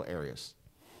were several areas.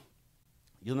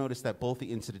 You'll notice that both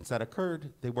the incidents that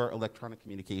occurred, they were electronic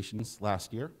communications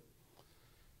last year.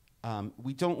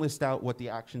 We don't list out what the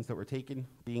actions that were taken,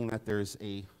 being that there's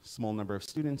a small number of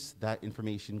students, that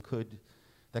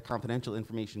confidential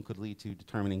information could lead to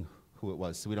determining who it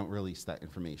was, so we don't release that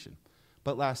information.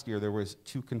 But last year, there was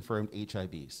 2 confirmed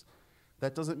HIBs.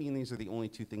 That doesn't mean these are the only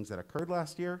 2 things that occurred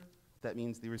last year. That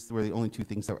means these were the only 2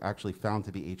 things that were actually found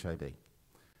to be HIB.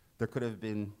 There could have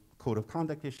been code of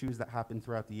conduct issues that happened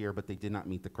throughout the year, but they did not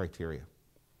meet the criteria.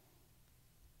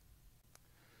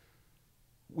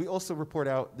 We also report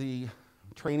out the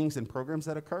trainings and programs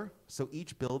that occur. So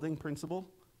each building principal,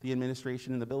 the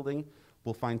administration in the building,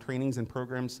 will find trainings and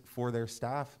programs for their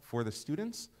staff, for the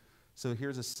students. So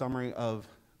here's a summary of,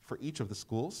 for each of the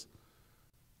schools,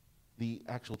 the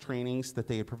actual trainings that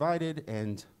they had provided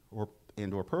and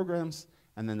or programs,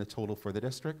 and then the total for the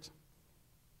district.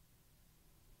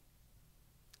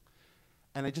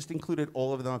 And I just included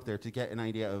all of them up there to get an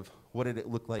idea of what did it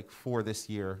look like for this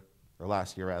year, or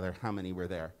last year rather, how many were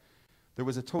there. There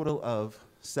was a total of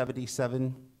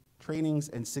 77 trainings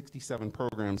and 67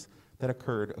 programs that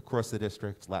occurred across the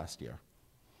district last year.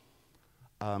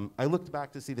 I looked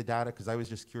back to see the data because I was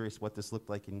just curious what this looked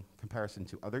like in comparison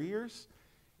to other years.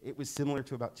 It was similar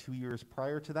to about 2 years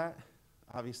prior to that.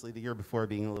 Obviously, the year before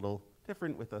being a little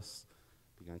different with us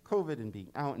being on COVID and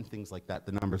being out and things like that,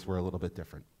 the numbers were a little bit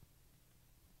different.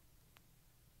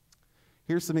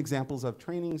 Here's some examples of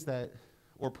trainings that,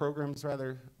 or programs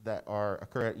rather, that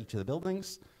occur at each of the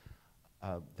buildings.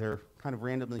 They're kind of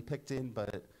randomly picked in,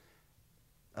 but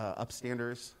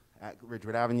upstanders at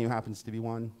Ridgewood Avenue happens to be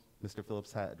one. Mr.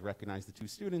 Phillips had recognized the 2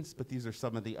 students, but these are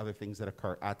some of the other things that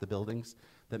occur at the buildings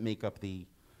that make up the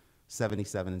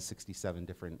 77 and 67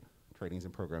 different trainings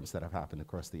and programs that have happened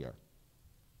across the year.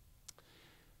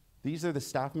 These are the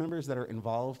staff members that are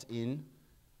involved in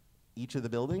each of the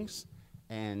buildings,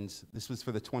 and this was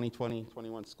for the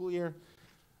 2020-21 school year.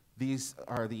 These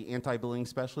are the anti-bullying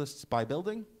specialists by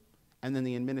building, and then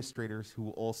the administrators who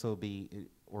will also be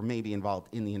or may be involved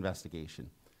in the investigation.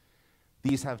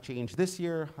 These have changed this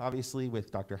year, obviously,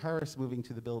 with Dr. Harris moving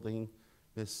to the building,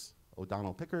 Ms.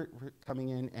 O'Donnell Pickert coming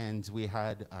in, and we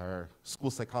had our school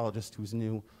psychologist who's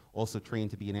new, also trained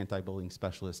to be an anti-bullying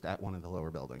specialist at one of the lower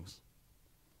buildings.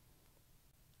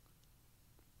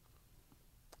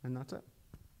 And that's it.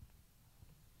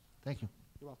 Thank you.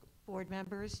 You're welcome. Board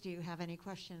members, do you have any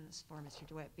questions for Mr.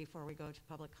 DeWitt before we go to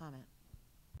public comment?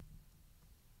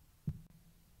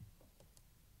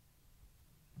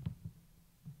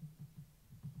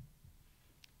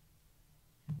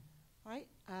 All right,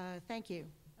 thank you,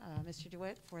 Mr.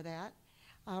 DeWitt, for that.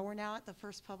 We're now at the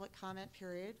first public comment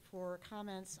period for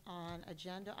comments on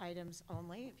agenda items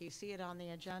only. If you see it on the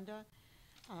agenda,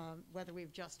 whether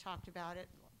we've just talked about it,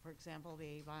 for example,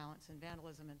 the violence and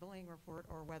vandalism and bullying report,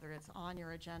 or whether it's on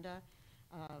your agenda,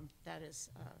 that is,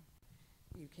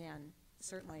 you can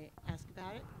certainly ask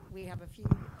about it. We have a few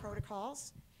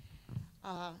protocols.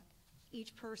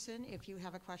 Each person, if you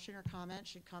have a question or comment,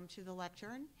 should come to the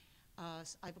lectern.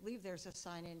 I believe there's a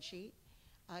sign-in sheet.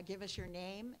 Give us your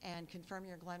name and confirm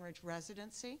your Glen Ridge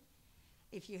residency.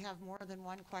 If you have more than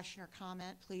one question or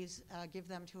comment, please give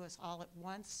them to us all at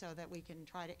once so that we can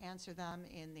try to answer them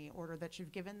in the order that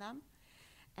you've given them.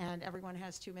 And everyone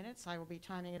has 2 minutes. I will be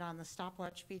timing it on the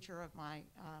stopwatch feature of my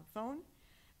phone,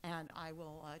 and I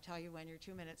will tell you when your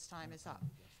 2 minutes time is up.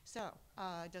 So,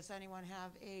 does anyone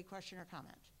have a question or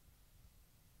comment?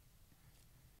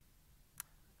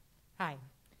 Hi.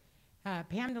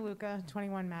 Pam DeLuca,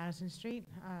 21 Madison Street.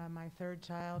 My third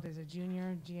child is a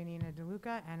junior, Giannina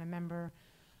DeLuca, and a member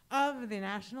of the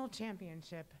National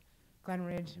Championship Glen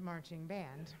Ridge Marching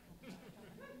Band.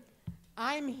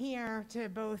 I'm here to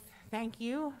both thank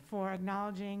you for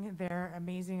acknowledging their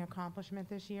amazing accomplishment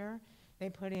this year. They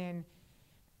put in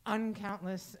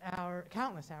countless hours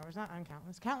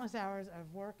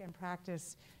of work and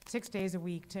practice 6 days a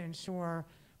week to ensure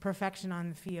perfection on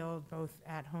the field, both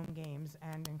at home games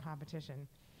and in competition.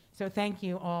 So thank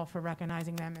you all for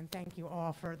recognizing them, and thank you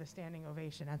all for the standing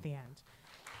ovation at the end.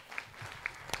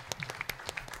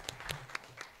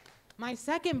 My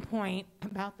second point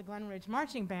about the Glen Ridge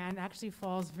Marching Band actually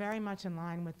falls very much in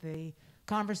line with the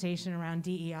conversation around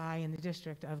DEI in the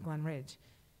district of Glen Ridge.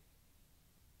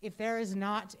 If there is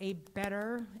not a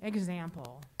better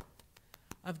example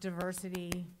of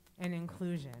diversity and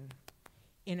inclusion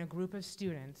in a group of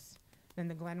students than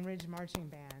the Glen Ridge Marching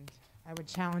Band, I would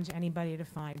challenge anybody to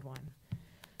find one.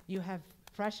 You have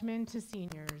freshmen to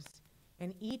seniors,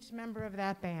 and each member of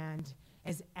that band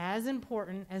is as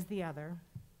important as the other.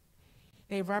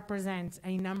 They represent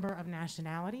a number of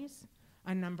nationalities,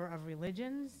 a number of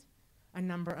religions, a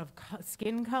number of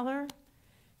skin color,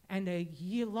 and a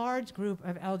large group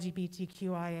of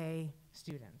LGBTQIA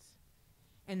students.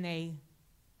 And they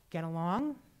get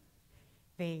along,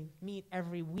 they meet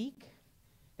every week,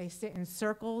 they sit in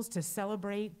circles to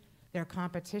celebrate their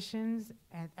competitions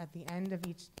at the end of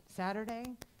each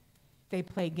Saturday. They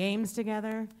play games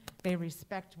together, they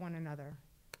respect one another.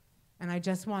 And I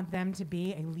just want them to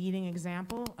be a leading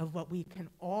example of what we can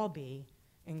all be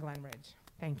in Glen Ridge.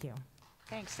 Thank you.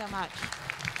 Thanks so much.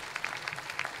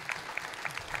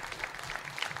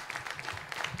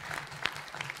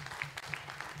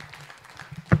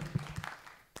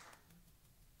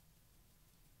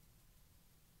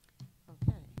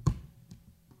 Okay.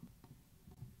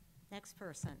 Next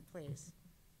person, please.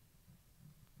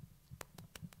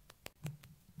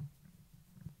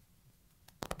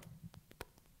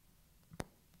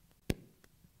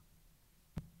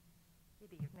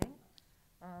 Good evening.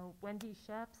 Wendy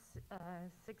Sheps,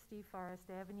 60 Forest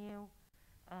Avenue.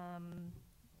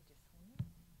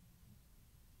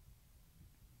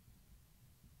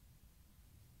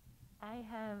 I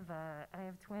have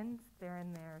twins. They're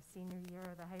in their senior year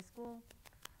of the high school.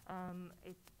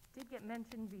 It did get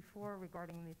mentioned before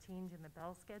regarding the change in the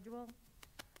bell schedule.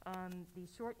 The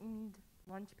shortened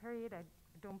lunch period I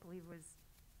don't believe was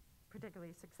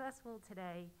particularly successful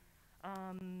today.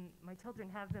 My children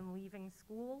have been leaving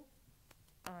school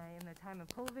in the time of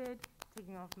COVID,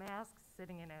 taking off masks,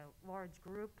 sitting in a large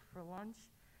group for lunch.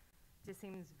 Just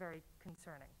seems very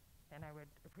concerning, and I would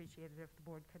appreciate it if the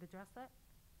board could address that.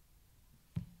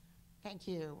 Thank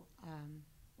you.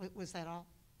 Was that all?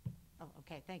 Oh,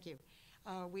 okay, thank you.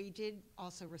 We did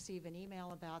also receive an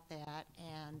email about that,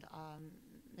 and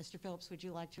Mr. Phillips, would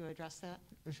you like to address that?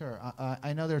 Sure.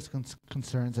 I know there's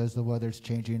concerns as the weather's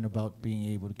changing about being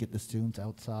able to get the students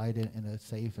outside in a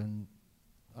safe and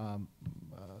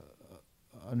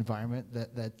environment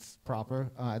that's proper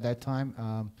at that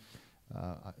time.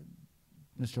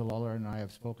 Mr. Lawler and I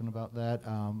have spoken about that.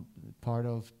 Part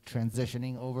of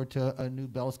transitioning over to a new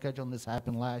bell schedule, and this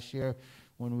happened last year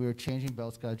when we were changing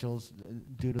bell schedules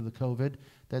due to the COVID,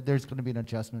 that there's going to be an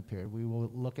adjustment period. We will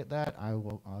look at that. I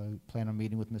plan on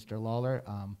meeting with Mr. Lawler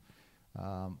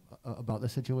about the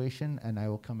situation, and I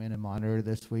will come in and monitor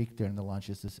this week during the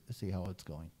lunches to see how it's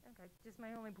going. Okay, just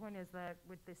my only point is that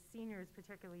with the seniors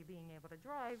particularly being able to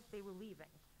drive, they were leaving,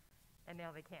 and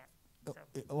now they can't. So.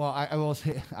 Well, I will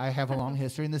say I have a long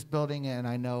history in this building, and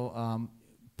I know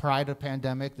prior to the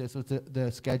pandemic, this was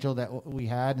the schedule that we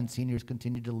had, and seniors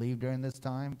continued to leave during this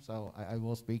time. So I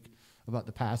will speak about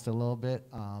the past a little bit.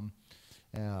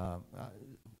 A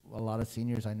lot of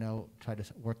seniors I know try to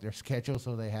work their schedule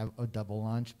so they have a double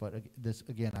lunch. But this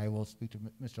again, I will speak to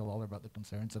Mr. Lawler about the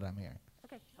concerns that I'm hearing.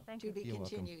 Okay, thank To you. be You're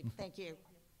continued. welcome. Thank you.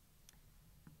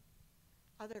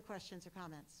 Other questions or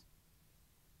comments?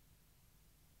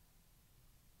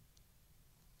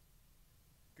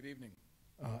 Good evening.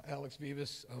 Alex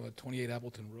Vivas, 28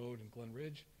 Appleton Road in Glen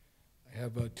Ridge. I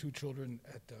have 2 children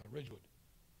at Ridgewood.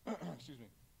 Excuse me.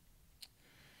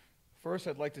 First,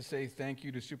 I'd like to say thank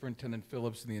you to Superintendent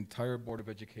Phillips and the entire Board of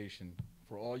Education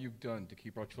for all you've done to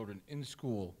keep our children in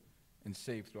school and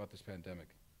safe throughout this pandemic.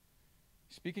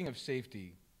 Speaking of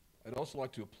safety, I'd also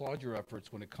like to applaud your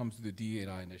efforts when it comes to the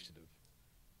DE&I initiative.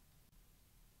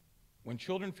 When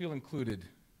children feel included,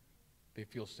 they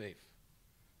feel safe.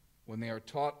 When they are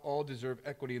taught all deserve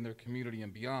equity in their community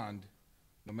and beyond,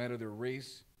 no matter their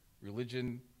race,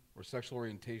 religion, or sexual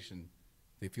orientation,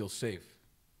 they feel safe.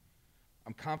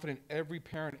 I'm confident every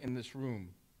parent in this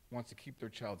room wants to keep their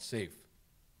child safe,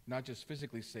 not just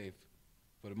physically safe,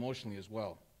 but emotionally as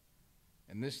well.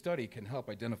 and this study can help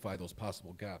identify those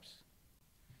possible gaps.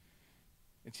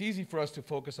 It's easy for us to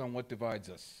focus on what divides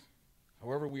us.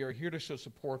 However, we are here to show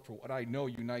support for what I know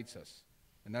unites us,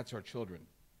 and that's our children.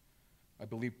 I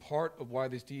believe part of why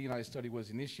this DE&I study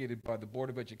was initiated by the Board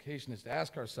of Education is to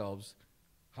ask ourselves,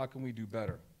 how can we do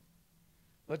better?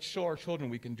 Let's show our children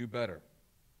we can do better.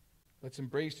 Let's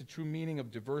embrace the true meaning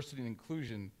of diversity and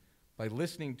inclusion by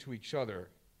listening to each other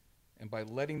and by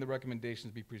letting the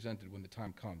recommendations be presented when the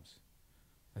time comes.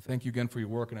 I thank you again for your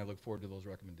work, and I look forward to those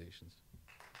recommendations.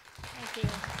 Thank you.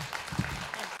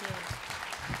 Thank you.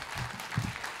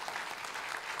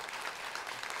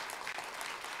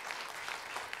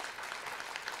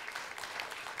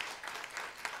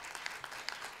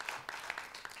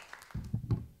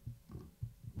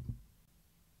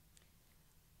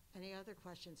 Any other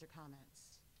questions or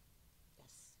comments?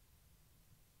 Yes.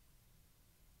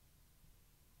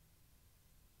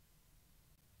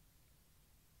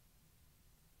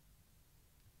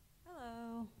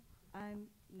 Hello, I'm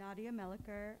Nadia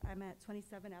Meliker. I'm at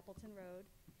 27 Appleton Road.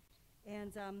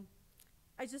 And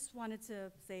I just wanted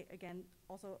to say again,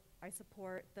 also I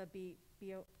support the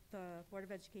Board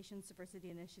of Education's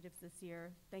diversity initiatives this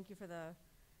year. Thank you for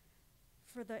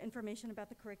the information about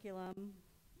the curriculum.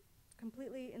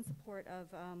 Completely in support of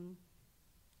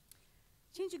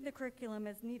changing the curriculum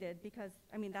as needed, because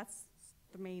I mean that's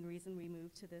the main reason we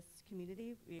moved to this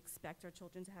community. We expect our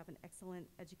children to have an excellent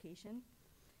education.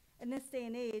 In this day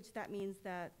and age, that means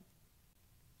that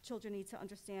children need to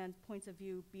understand points of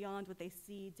view beyond what they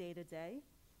see day to day.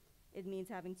 It means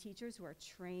having teachers who are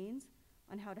trained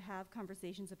on how to have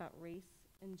conversations about race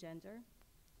and gender.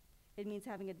 It means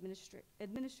having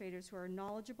administrators who are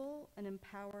knowledgeable and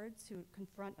empowered to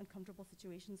confront uncomfortable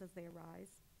situations as they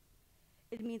arise.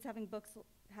 It means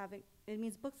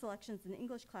book selections in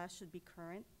English class should be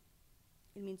current.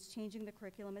 It means changing the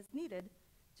curriculum as needed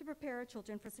to prepare our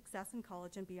children for success in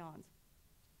college and beyond.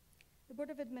 The Board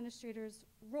of Administrators'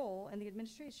 role and the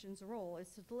administration's role is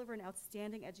to deliver an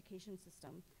outstanding education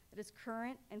system that is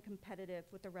current and competitive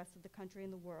with the rest of the country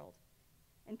and the world.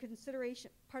 And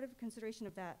part of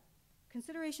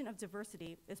consideration of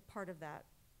diversity is part of that.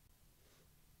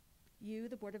 You,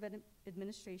 the Board of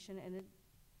Administration and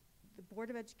the Board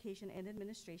of Education and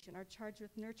Administration are charged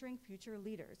with nurturing future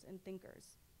leaders and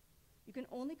thinkers. You can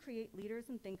only create leaders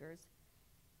and thinkers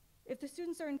if the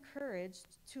students are encouraged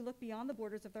to look beyond the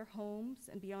borders of their homes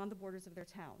and beyond the borders of their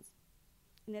towns.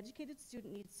 An educated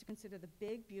student needs to consider the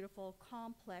big, beautiful,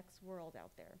 complex world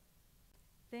out there.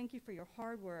 Thank you for your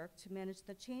hard work to manage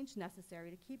the change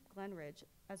necessary to keep Glen Ridge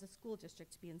as a school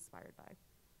district to be inspired by.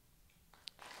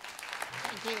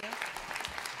 Thank you.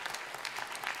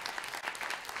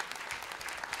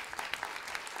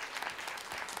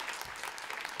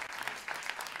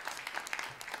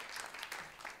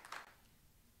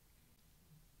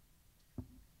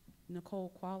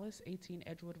 Nicole Qualis, 18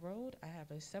 Edgewood Road. I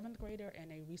have a 7th grader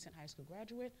and a recent high school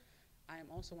graduate. I am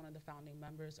also one of the founding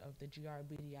members of the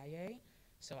GRBDIA.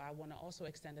 So I want to also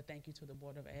extend a thank you to the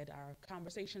Board of Ed. Our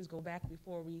conversations go back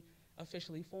before we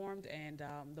officially formed, and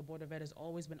the Board of Ed has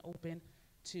always been open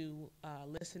to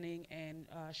listening and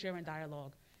sharing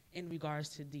dialogue in regards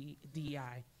to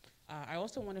DEI. I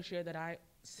also want to share that I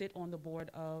sit on the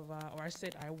board of,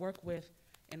 I work with,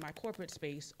 in my corporate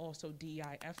space, also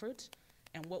DEI efforts.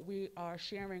 And what we are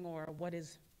sharing, or what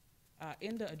is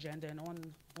in the agenda and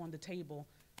on the table,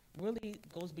 really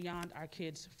goes beyond our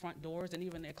kids' front doors and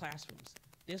even their classrooms.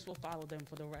 This will follow them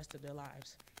for the rest of their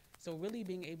lives. So really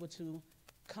being able to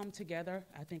come together,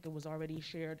 I think it was already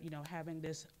shared, having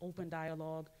this open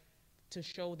dialogue to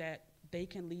show that they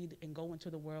can lead and go into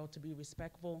the world to be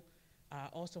respectful.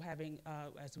 Also having,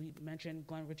 as we mentioned,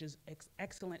 Glen Ridge's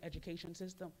excellent education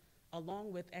system,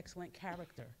 along with excellent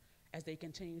character, as they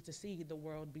continue to see the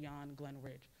world beyond Glen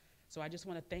Ridge. So I just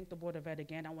want to thank the Board of Ed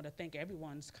again. I want to thank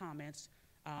everyone's comments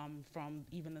from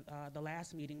even the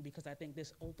last meeting, because I think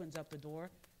this opens up the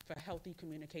door for healthy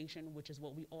communication, which is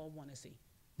what we all want to see.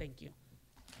 Thank you.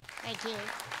 Thank you.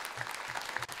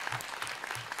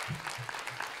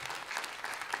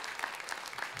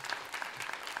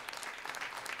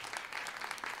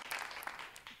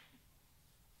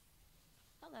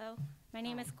 Hello, my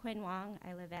name is Quinn Wong.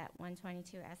 I live at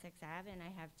 122 Essex Ave, and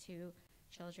I have 2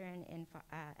 children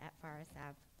at Forest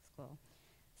Ave School.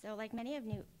 So like many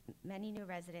new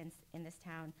residents in this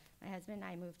town, my husband and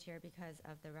I moved here because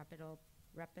of the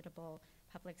reputable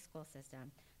public school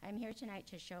system. I'm here tonight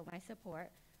to show my support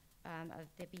of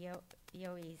the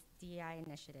BOE's DEI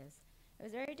initiatives. It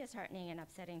was very disheartening and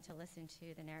upsetting to listen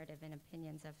to the narrative and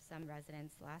opinions of some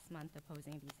residents last month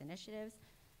opposing these initiatives.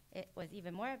 It was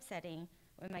even more upsetting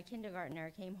when my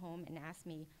kindergartner came home and asked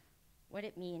me what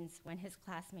it means when his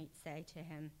classmates say to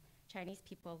him, "Chinese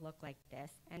people look like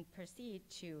this," and proceed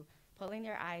to pulling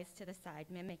their eyes to the side,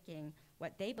 mimicking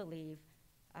what they believe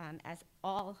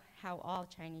how all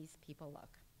Chinese people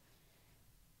look.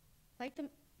 Like the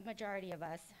majority of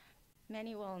us,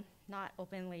 many will not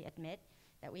openly admit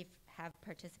that we have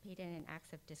participated in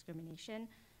acts of discrimination,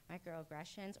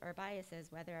 microaggressions, or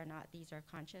biases, whether or not these are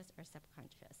conscious or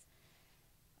subconscious.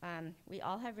 We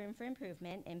all have room for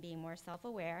improvement in being more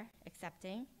self-aware,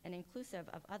 accepting, and inclusive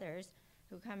of others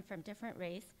who come from different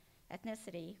race,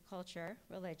 ethnicity, culture,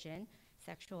 religion,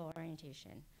 sexual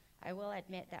orientation. I will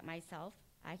admit that myself,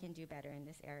 I can do better in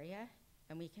this area,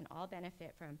 and we can all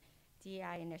benefit from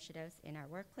DEI initiatives in our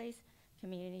workplace,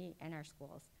 community, and our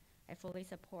schools. I fully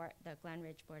support the Glen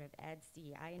Ridge Board of Ed's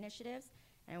DEI initiatives,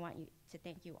 and I want to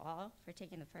thank you all for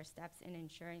taking the first steps in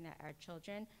ensuring that our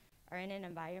children are in an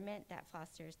environment that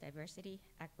fosters diversity,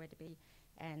 equity,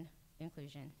 and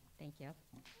inclusion. Thank you.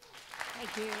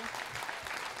 Thank you.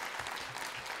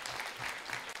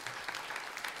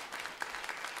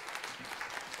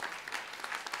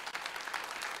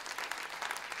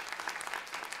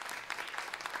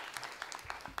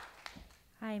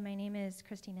 Hi, my name is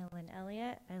Christina Lynn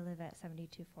Elliott. I live at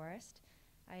 72 Forest.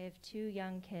 I have 2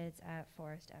 young kids at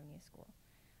Forest Avenue School.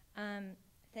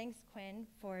 Thanks, Quinn,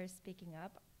 for speaking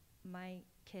up. My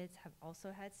kids have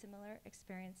also had similar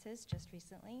experiences just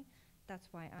recently. That's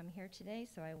why I'm here today,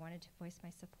 so I wanted to voice my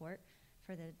support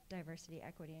for the diversity,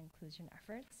 equity, and inclusion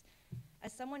efforts.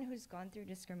 As someone who's gone through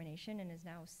discrimination and is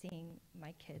now seeing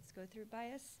my kids go through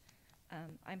bias,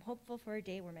 I'm hopeful for a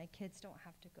day where my kids don't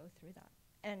have to go through that.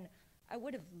 And I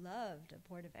would have loved a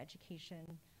Board of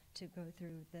Education to go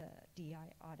through the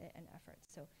DEI audit and efforts.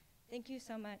 So thank you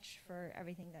so much for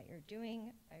everything that you're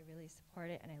doing. I really support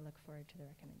it, and I look forward to the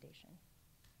recommendation.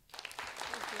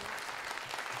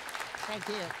 Thank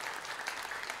you.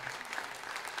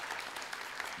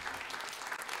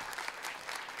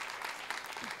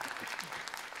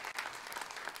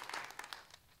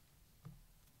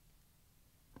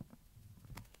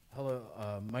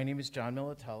 Hello, my name is John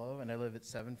Militello, and I live at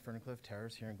 7 Ferncliff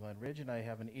Terrace here in Glen Ridge, and I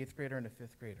have an 8th grader and a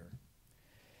 5th grader.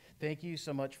 Thank you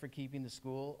so much for keeping the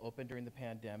school open during the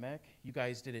pandemic. You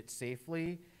guys did it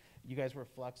safely. You guys were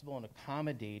flexible and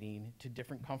accommodating to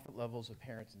different comfort levels of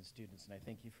parents and students, and I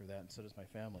thank you for that, and so does my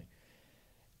family.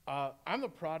 I'm the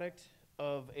product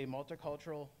of a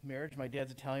multicultural marriage. My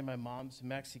dad's Italian, my mom's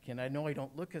Mexican. I know I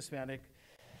don't look Hispanic,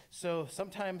 so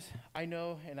sometimes I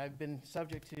know, and I've been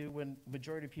subject to, when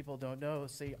majority of people don't know,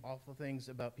 say awful things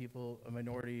about people, a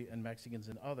minority, and Mexicans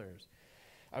and others.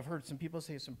 I've heard some people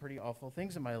say some pretty awful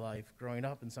things in my life growing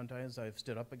up, and sometimes I've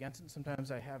stood up against it, and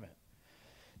sometimes I haven't.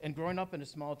 And growing up in a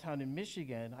small town in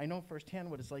Michigan, I know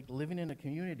firsthand what it's like living in a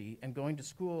community and going to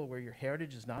school where your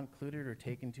heritage is not included or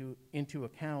taken into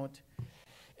account,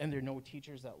 and there are no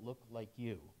teachers that look like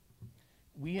you.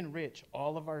 We enrich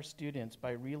all of our students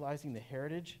by realizing the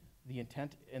heritage, the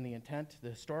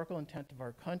historical intent of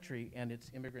our country and its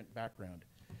immigrant background.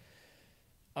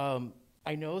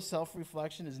 I know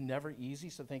self-reflection is never easy,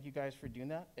 so thank you guys for doing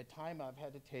that. At times, I've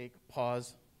had to take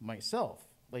pause myself,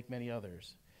 like many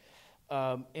others.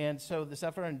 And so this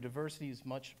effort on diversity is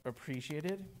much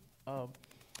appreciated.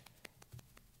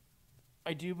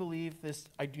 I do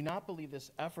not believe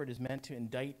this effort is meant to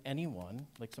indict anyone,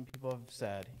 like some people have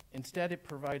said. Instead, it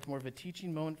provides more of a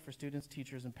teaching moment for students,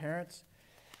 teachers, and parents.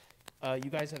 You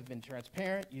guys have been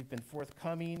transparent. You've been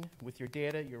forthcoming with your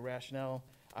data, your rationale.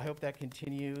 I hope that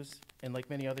continues. And like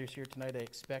many others here tonight, I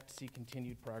expect to see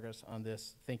continued progress on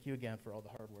this. Thank you again for all the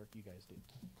hard work you guys do.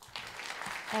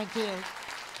 Thank you.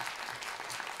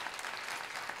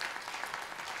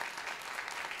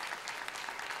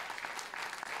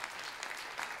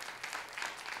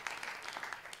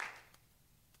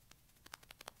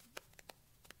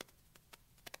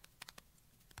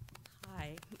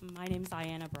 Hi, my name's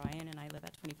Diana Bryan, and I live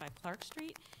at 25 Clark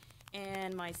Street.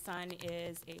 And my son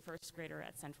is a first grader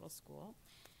at Central School.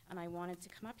 And I wanted to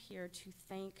come up here to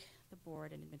thank the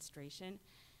board and administration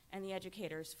and the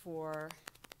educators for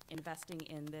investing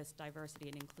in this diversity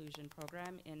and inclusion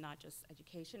program in not just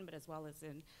education, but as well as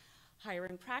in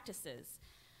hiring practices.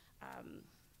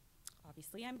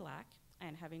 Obviously, I'm Black,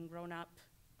 and having grown up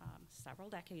several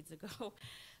decades ago,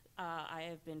 I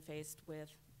have been faced with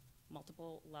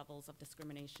multiple levels of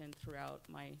discrimination throughout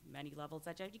my many levels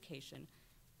of education,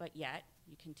 but yet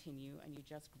you continue and you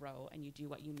just grow and you do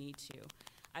what you need to.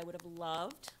 I would have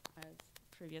loved, as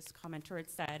previous commenter had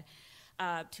said,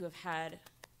 to have had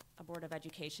a Board of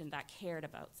Education that cared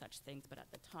about such things, but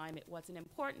at the time it wasn't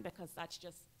important because that's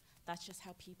just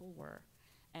how people were,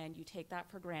 and you take that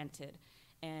for granted.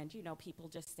 And, you know, people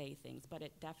just say things, but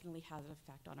it definitely has an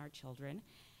effect on our children.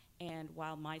 And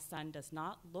while my son does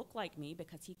not look like me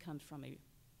because he comes from a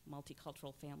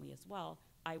multicultural family as well,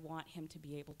 I want him to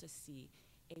be able to see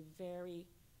a very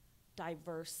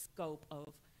diverse scope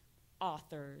of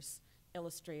authors,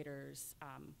 illustrators,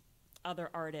 other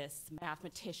artists,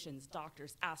 mathematicians,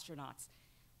 doctors, astronauts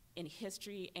in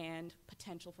history, and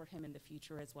potential for him in the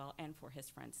future as well, and for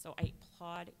his friends. So I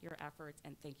applaud your efforts,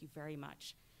 and thank you very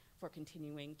much for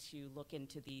continuing to look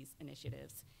into these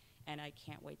initiatives. And I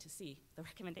can't wait to see the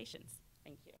recommendations.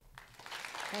 Thank you.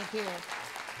 Thank you.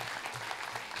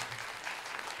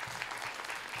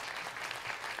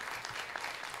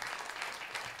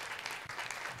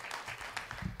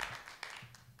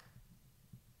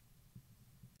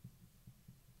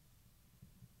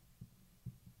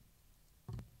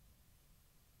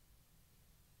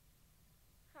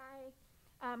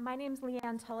 Hi, my name's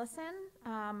Leanne Tullison.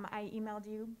 I emailed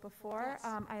you before.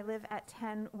 Yes. I live at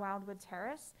 10 Wildwood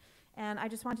Terrace, and I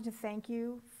just wanted to thank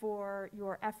you for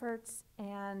your efforts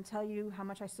and tell you how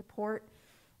much I support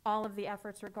all of the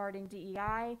efforts regarding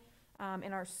DEI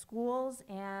in our schools.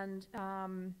 And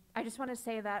I just want to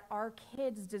say that our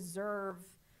kids deserve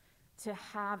to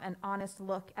have an honest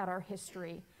look at our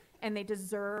history, and they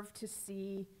deserve to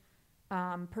see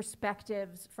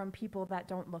perspectives from people that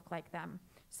don't look like them.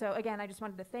 So again, I just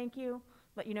wanted to thank you,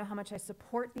 let you know how much I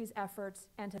support these efforts,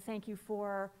 and to thank you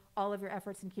for all of your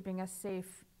efforts in keeping us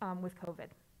safe with COVID.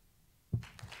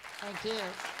 Thank you.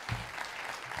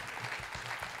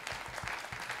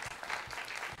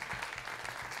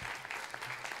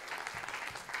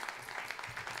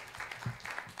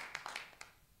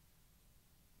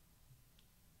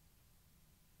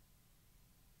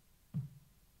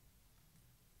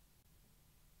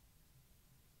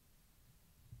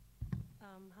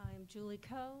 Hi, I'm Julie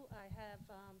Coe. I have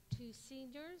 2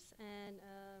 seniors and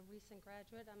a recent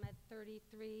graduate. I'm at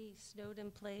 33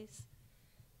 Snowden Place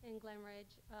in Glen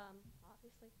Ridge,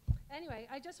 obviously. Anyway,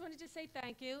 I just wanted to say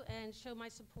thank you and show my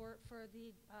support for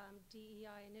the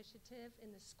DEI initiative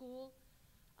in the school.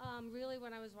 Really,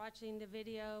 when I was watching the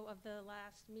video of the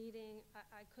last meeting,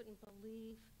 I couldn't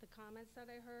believe the comments that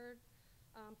I heard,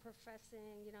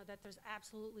 professing, you know, that there's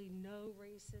absolutely no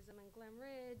racism in Glen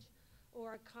Ridge,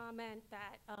 or a comment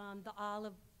that the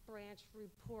Olive Branch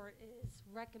report is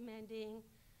recommending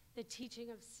the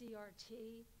teaching of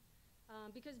CRT,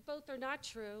 because both are not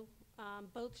true.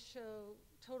 Both show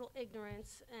total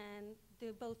ignorance, and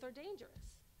they both are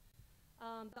dangerous.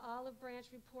 The Olive Branch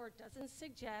report doesn't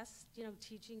suggest, you know,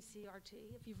 teaching CRT.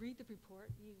 If you read the report,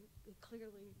 it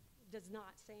clearly does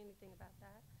not say anything about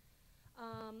that.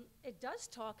 It does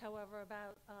talk, however,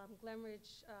 about Glen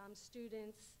Ridge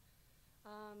students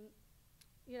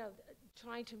you know,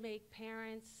 trying to make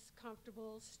parents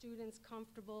comfortable, students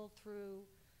comfortable through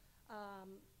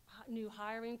new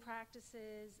hiring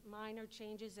practices, minor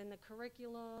changes in the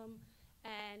curriculum,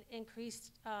 and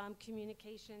increased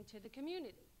communication to the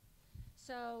community.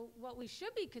 So what we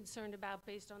should be concerned about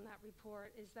based on that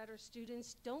report is that our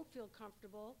students don't feel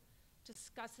comfortable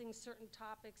discussing certain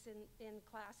topics in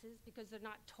classes because they're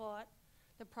not taught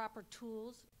the proper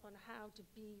tools on how to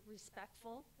be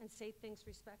respectful and say things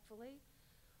respectfully,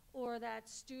 or that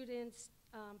students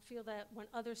feel that when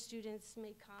other students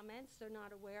make comments, they're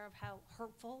not aware of how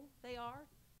hurtful they are,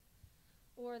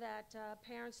 or that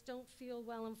parents don't feel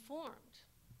well informed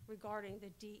regarding the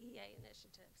DEA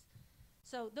initiatives.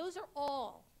 So those are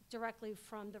all directly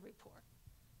from the report.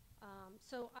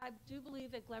 So I do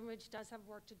believe that Glen Ridge does have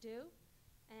work to do,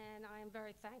 and I am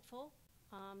very thankful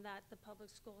that the public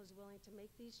school is willing to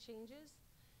make these changes,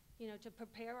 you know, to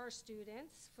prepare our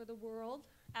students for the world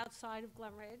outside of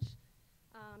Glen Ridge,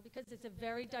 because it's a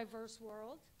very diverse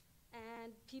world,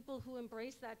 and people who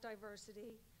embrace that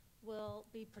diversity will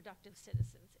be productive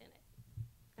citizens in it.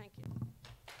 Thank you.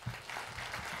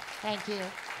 Thank you.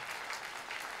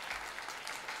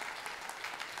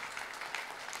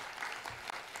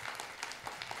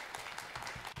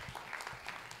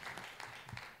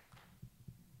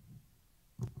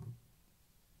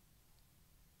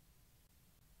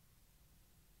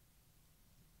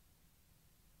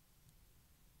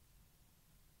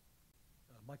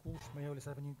 Mike Walsh, Mayolis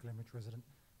Avenue, Glenridge resident,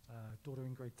 daughter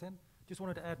in grade 10. Just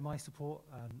wanted to add my support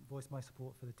and voice my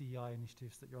support for the DEI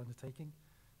initiatives that you're undertaking,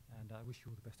 and I wish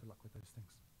you all the best of luck with those things.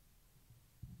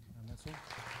 And that's all.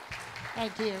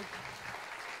 Thank you.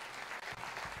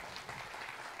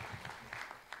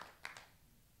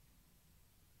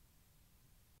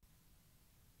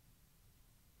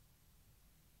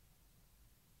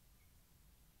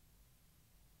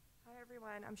 Hi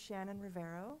everyone, I'm Shannon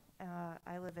Rivero.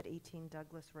 I live at 18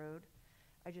 Douglas Road.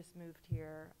 I just moved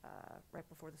here right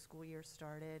before the school year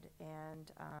started,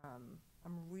 and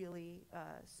I'm really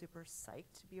super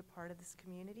psyched to be a part of this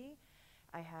community.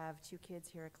 I have 2 kids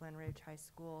here at Glen Ridge High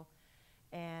School,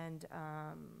 and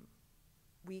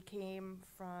we came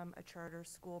from a charter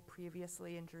school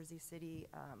previously in Jersey City,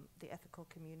 the Ethical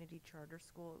Community Charter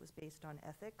School. It was based on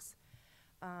ethics.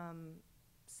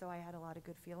 So I had a lot of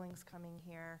good feelings coming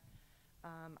here.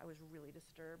 I was really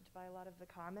disturbed by a lot of the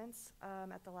comments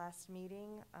at the last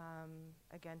meeting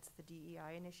against the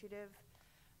DEI initiative.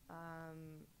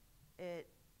 It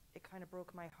kind of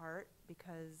broke my heart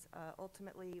because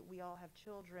ultimately we all have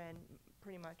children,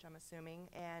 pretty much I'm assuming,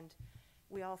 and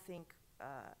we all think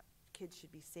kids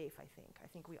should be safe, I think. I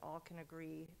think we all can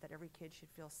agree that every kid should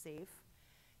feel safe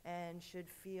and should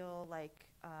feel like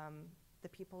the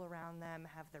people around them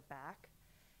have their back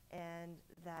and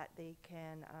that they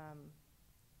can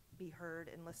be heard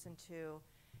and listened to.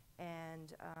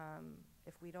 And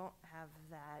if we don't have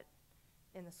that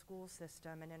in the school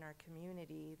system and in our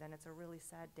community, then it's a really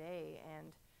sad day.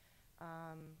 And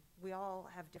we all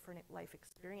have different life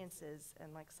experiences,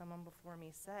 and like someone before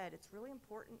me said, it's really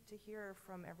important to hear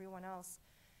from everyone else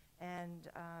and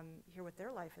hear what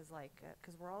their life is like,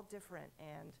 because we're all different.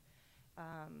 And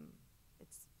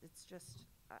it's just,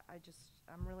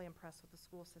 I'm really impressed with the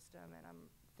school system, and I'm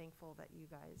thankful that you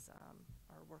guys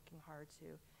are working hard to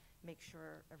make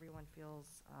sure everyone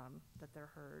feels that they're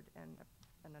heard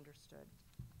and understood.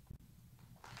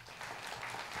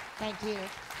 Thank you.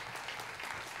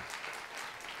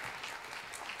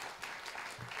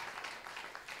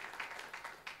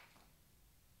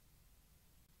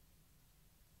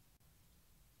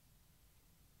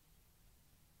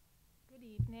 Good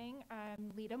evening.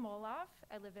 I'm Lita Moloff.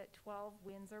 I live at 12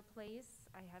 Windsor Place.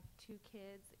 I have 2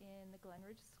 kids in the Glen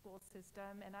Ridge school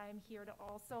system, and I'm here to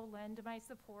also lend my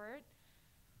support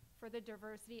for the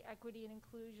diversity, equity, and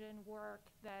inclusion work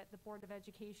that the Board of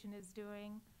Education is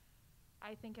doing.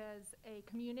 I think as a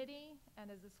community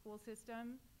and as a school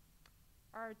system,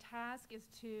 our task is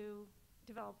to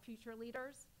develop future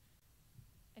leaders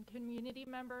and community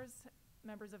members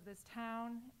of this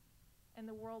town and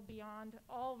the world beyond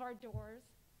all of our doors,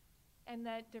 and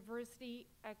that diversity,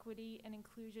 equity, and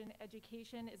inclusion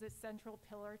education is a central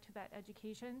pillar to that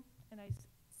education, and I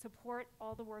support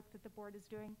all the work that the board is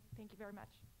doing. Thank you very much.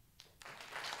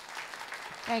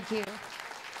 Thank you.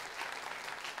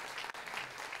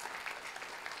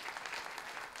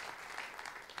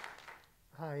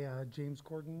 Hi, James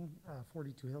Corden,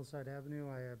 42 Hillside Avenue.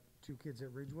 I have 2 kids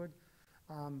at Ridgewood.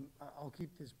 I'll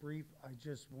keep this brief. I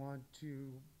just want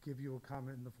to give you a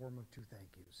comment in the form of 2 thank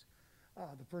yous.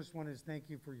 The first one is thank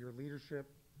you for your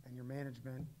leadership and your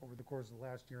management over the course of the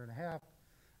last year and a half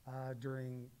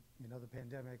during the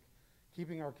pandemic.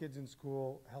 Keeping our kids in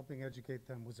school, helping educate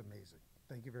them was amazing.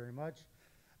 Thank you very much.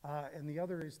 And the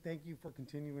other is thank you for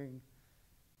continuing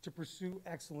to pursue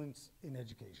excellence in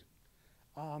education.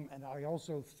 And I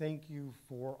also thank you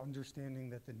for understanding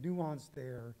that the nuance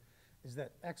there is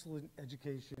that excellent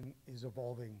education is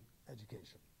evolving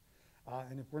education.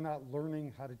 And if we're not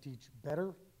learning how to teach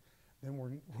better,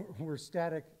 then we're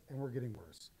static and we're getting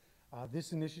worse.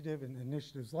 This initiative and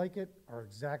initiatives like it are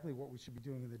exactly what we should be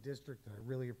doing in the district, and I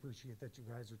really appreciate that you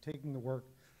guys are taking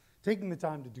the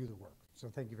time to do the work. So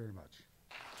thank you very much.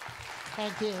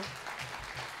 Thank you.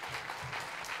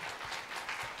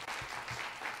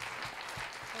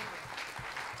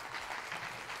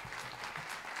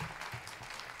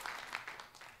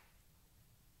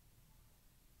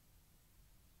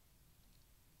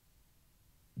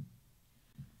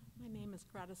 My name is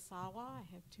Greta Sawa.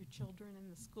 I have 2 children in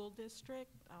the school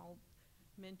district. I'll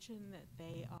mention that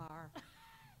they are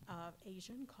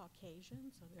Asian,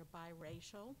 Caucasian, so they're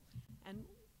biracial. And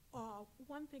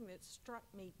one thing that struck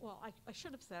me, well, I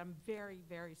should have said I'm very,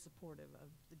 very supportive of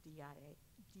the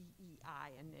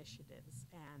DEI initiatives,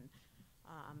 and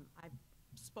I've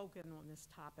spoken on this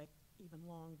topic even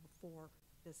long before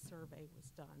this survey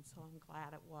was done, so I'm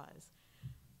glad it was.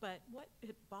 But what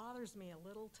it bothers me a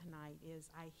little tonight is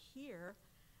I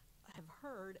have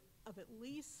heard of at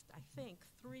least, I think,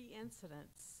 3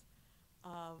 incidents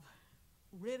of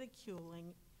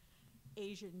ridiculing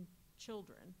Asian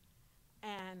children.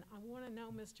 And I want to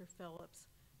know, Mr. Phillips,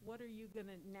 what are you going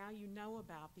to, now you know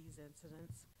about these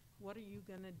incidents, what are you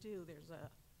going to do? There's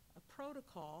a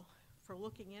protocol for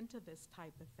looking into this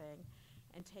type of thing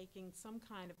and taking some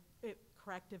kind of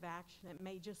corrective action. It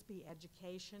may just be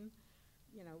education,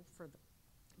 for the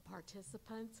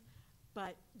participants,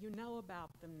 but you know about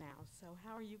them now. So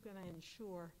how are you going to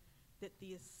ensure that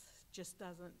this just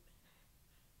doesn't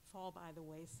fall by the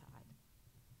wayside?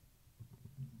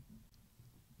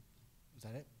 Is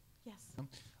that it? Yes.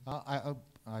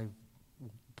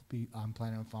 I'm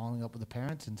planning on following up with the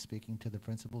parents and speaking to the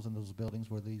principals in those buildings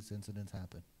where these incidents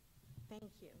happen.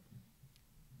 Thank you.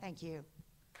 Thank you.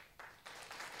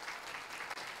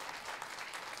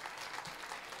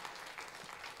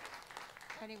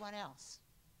 Anyone else?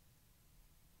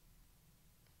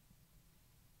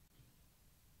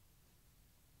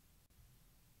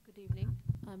 Good evening.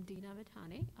 I'm Dina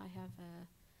Vitani. I have a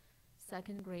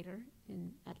second grader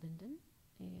at Linden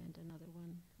and another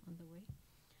one on the way.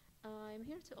 I'm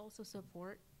here to also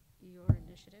support your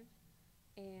initiative,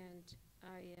 and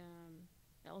I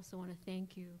also want to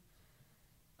thank you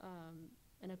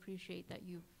and appreciate that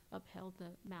you've upheld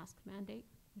the mask mandate,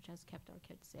 which has kept our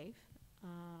kids safe.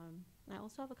 I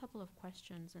also have a couple of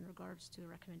questions in regards to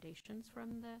recommendations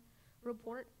from the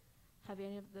report. Have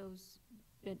any of those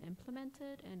been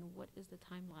implemented, and what is the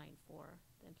timeline for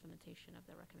the implementation of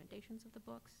the recommendations of the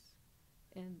books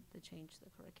and the change to the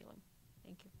curriculum?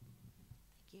 Thank you.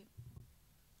 Thank you.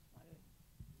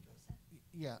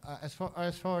 Yeah, as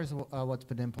far as what's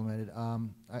been implemented,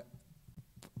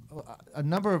 a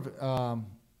number of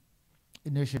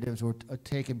initiatives were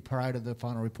taken prior to the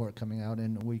final report coming out,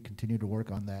 and we continue to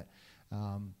work on that.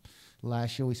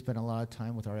 Last year, we spent a lot of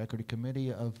time with our equity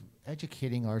committee of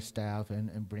educating our staff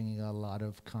and bringing a lot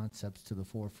of concepts to the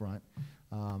forefront.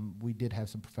 We did have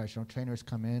some professional trainers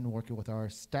come in, working with our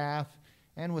staff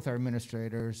and with our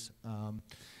administrators.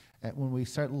 When we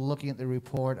start looking at the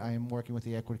report, I am working with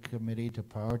the equity committee to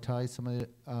prioritize some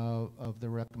of the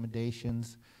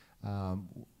recommendations.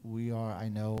 I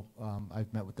know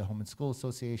I've met with the Home and School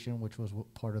Association, which was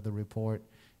part of the report,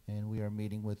 and we are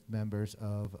meeting with members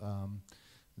of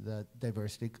the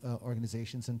diversity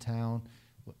organizations in town.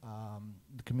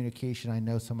 The communication, I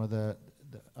know some of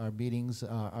our meetings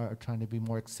are trying to be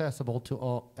more accessible to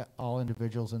all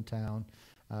individuals in town.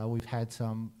 We've had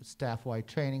some staff-wide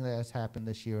training that has happened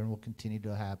this year and will continue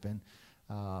to happen.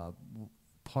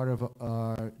 Part of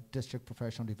our district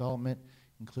professional development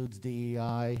includes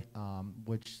DEI,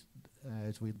 which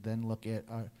as we then look at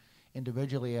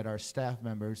individually at our staff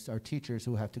members, our teachers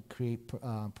who have to create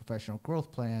professional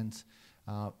growth plans,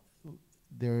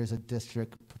 there is a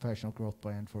district professional growth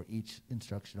plan for each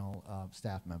instructional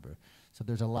staff member. So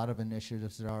there's a lot of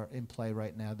initiatives that are in play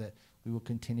right now that we will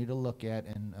continue to look at,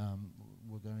 and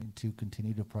we're going to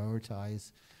continue to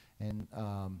prioritize and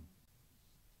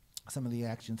some of the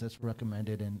actions that's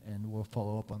recommended, and we'll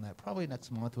follow up on that probably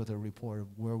next month with a report of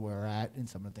where we're at and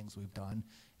some of the things we've done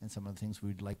and some of the things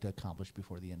we'd like to accomplish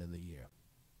before the end of the year.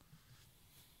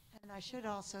 And I should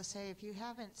also say, if you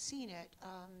haven't seen it,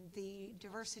 the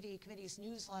Diversity Committee's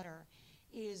newsletter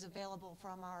is available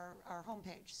from our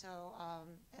homepage. So,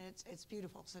 and it's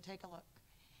beautiful, so take a look.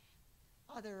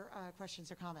 Other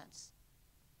questions or comments?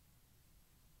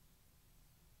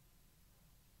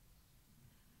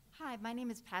 Hi, my name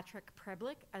is Patrick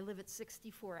Preblick. I live at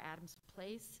 64 Adams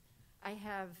Place. I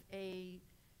have a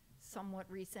somewhat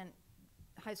recent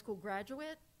high school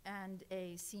graduate and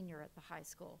a senior at the high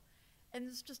school. And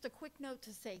it's just a quick note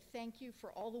to say thank you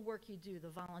for all the work you do, the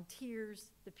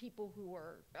volunteers, the people who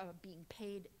are being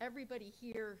paid, everybody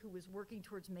here who is working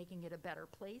towards making it a better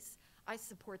place. I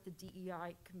support the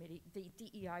DEI committee, the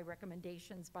DEI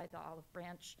recommendations by the Olive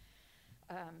Branch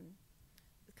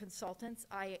consultants.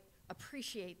 I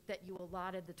appreciate that you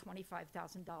allotted the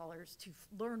 $25,000 to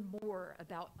learn more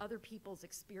about other people's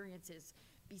experiences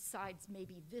besides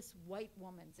maybe this white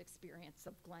woman's experience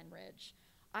of Glen Ridge.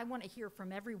 I want to hear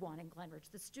from everyone in Glen Ridge,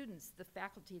 the students, the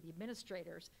faculty, the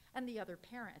administrators, and the other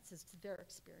parents as to their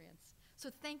experience. So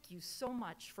thank you so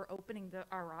much for opening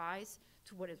our eyes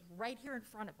to what is right here in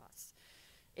front of us.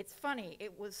 It's funny,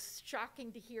 it was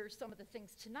shocking to hear some of the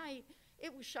things tonight.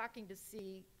 It was shocking to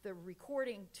see the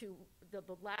recording to the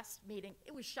last meeting.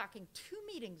 It was shocking 2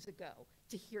 meetings ago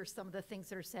to hear some of the things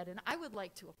that are said. And I would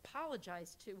like to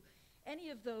apologize to any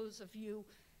of those of you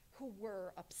who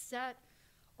were upset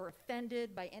or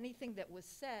offended by anything that was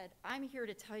said. I'm here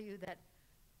to tell you that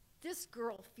this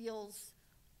girl feels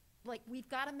like we've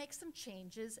got to make some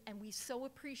changes, and we so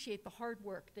appreciate the hard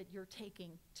work that you're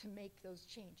taking to make those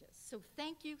changes. So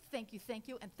thank you, thank you, thank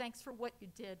you, and thanks for what you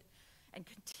did and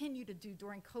continue to do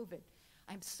during COVID.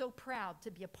 I'm so proud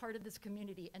to be a part of this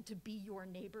community and to be your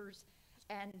neighbors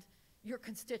and your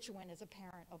constituent as a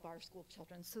parent of our school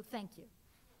children. So thank you.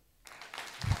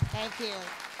 Thank you.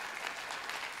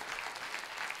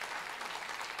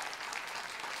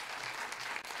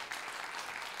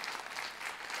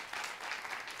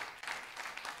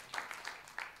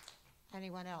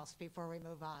 Anyone else before we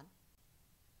move on?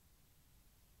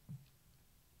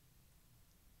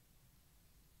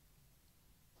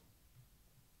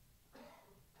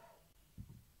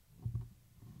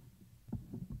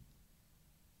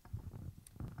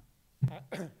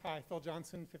 Hi, Phil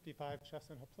Johnson, 55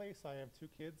 Chestnut Hill Place. I have two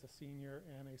kids, a senior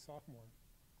and a sophomore.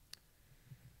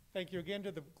 Thank you again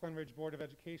to the Glen Ridge Board of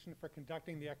Education for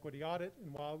conducting the equity audit.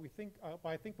 And while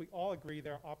I think we all agree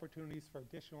there are opportunities for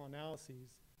additional analyses,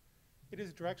 it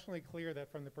is directionally clear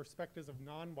that from the perspectives of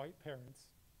non-white parents,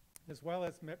 as well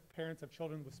as parents of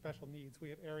children with special needs, we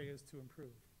have areas to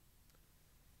improve.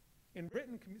 In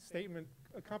written statement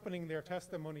accompanying their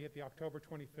testimony at the October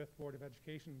 25th Board of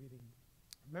Education meeting,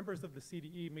 members of the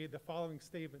CDE made the following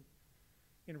statement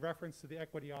in reference to the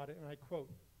equity audit, and I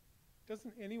quote,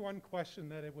 "Doesn't anyone question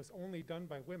that it was only done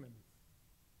by women?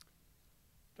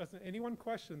 Doesn't anyone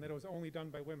question that it was only done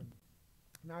by women?"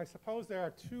 Now, I suppose there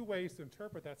are two ways to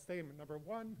interpret that statement. Number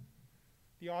one,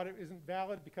 the audit isn't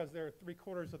valid because there are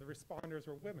 3/4 of the responders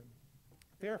were women.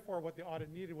 Therefore, what the audit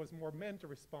needed was more men to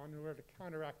respond in order to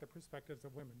counteract the perspectives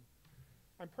of women.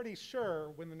 I'm pretty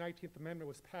sure when the 19th Amendment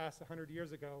was passed 100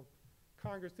 years ago,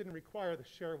 Congress didn't require the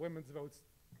share of women's votes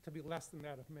to be less than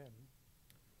that of men.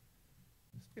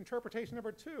 Interpretation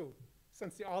number two,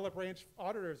 since the olive branch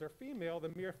auditors are female, the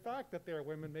mere fact that they are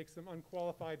women makes them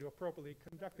unqualified to appropriately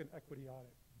conduct an equity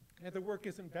audit. And the work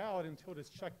isn't valid until it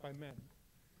is checked by men.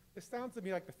 This sounds to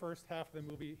me like the first half of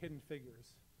the movie Hidden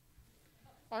Figures.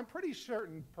 I'm pretty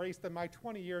certain, based on my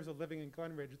 20 years of living in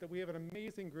Glen Ridge, that we have an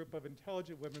amazing group of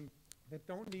intelligent women that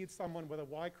don't need someone with a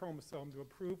Y chromosome to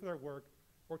approve their work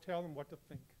or tell them what to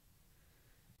think.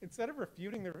 Instead of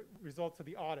refuting the results of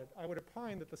the audit, I would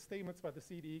opine that the statements by the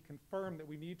CDE confirm that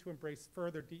we need to embrace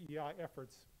further DEI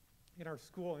efforts in our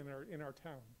school and in our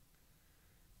town.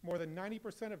 More than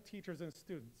 90% of teachers and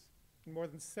students, and more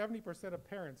than 70% of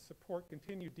parents support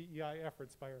continued DEI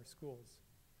efforts by our schools.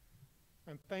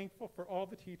 I'm thankful for all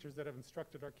the teachers that have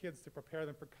instructed our kids to prepare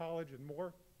them for college and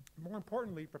more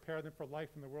importantly, prepare them for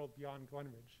life in the world beyond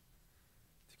Glen Ridge.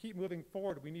 To keep moving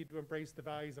forward, we need to embrace the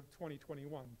values of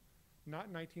 2021, not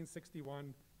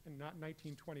 1961 and not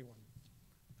 1921.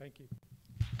 Thank you.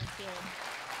 Thank you.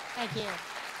 Thank you.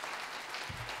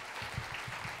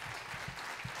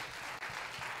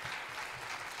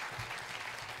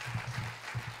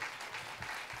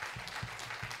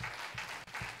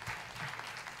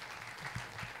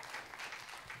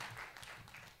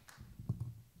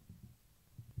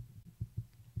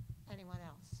 Anyone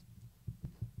else?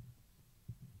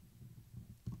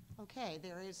 Okay,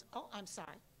 there is, oh, I'm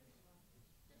sorry.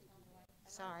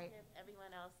 Sorry. Give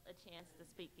everyone else a chance to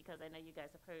speak because I know you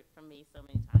guys have heard from me so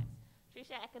many times.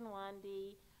 Trisha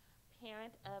Akinwandi,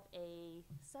 parent of a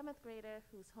 7th grader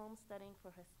who's home studying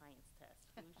for her science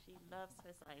test. She loves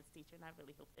her science teacher, and I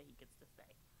really hope that he gets to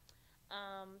stay.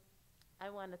 I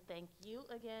want to thank you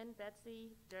again,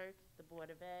 Betsy, Dirk, the Board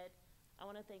of Ed. I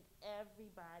want to thank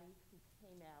everybody who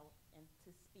came out and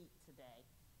to speak today.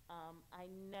 I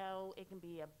know it can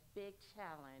be a big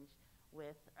challenge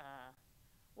with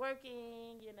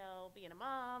working, you know, being a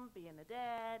mom, being a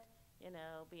dad, you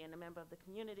know, being a member of the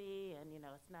community, and, you know,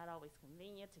 it's not always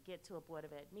convenient to get to a Board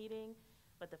of Ed meeting,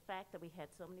 but the fact that we had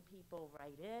so many people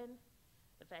write in,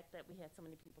 the fact that we had so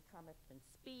many people come up and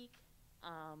speak,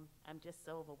 I'm just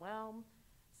so overwhelmed.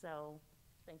 So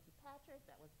thank you, Patrick,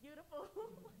 that was beautiful.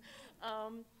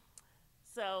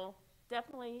 So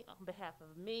definitely on behalf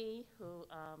of me, who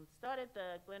started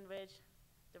the Glen Ridge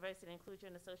Diversity and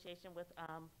Inclusion Association with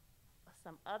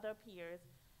some other peers,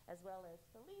 as well as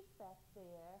Felice back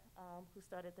there,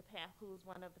 who's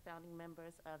one of the founding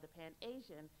members of the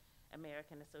Pan-Asian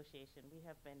American Association. We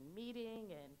have been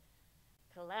meeting and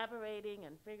collaborating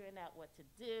and figuring out what to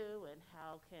do and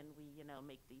how can we, you know,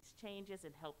 make these changes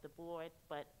and help the board.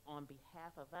 But on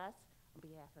behalf of us, on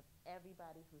behalf of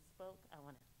everybody who spoke, I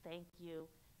want to thank you,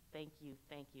 thank you,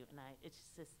 thank you. And it's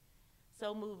just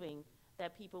so moving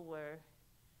that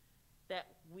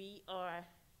we are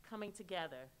coming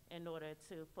together in order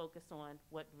to focus on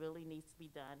what really needs to be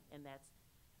done, and that's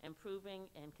improving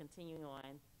and continuing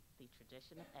on the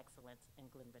tradition of excellence in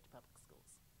Glen Ridge Public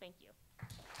Schools. Thank you.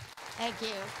 Thank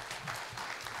you.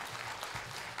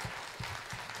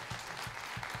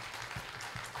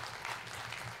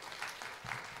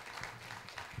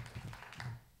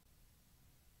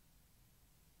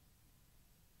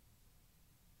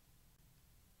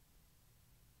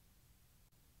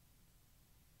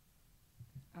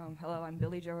 Hello, I'm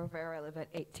Billy Jo Rivera. I live at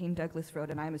 18 Douglas Road,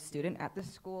 and I'm a student at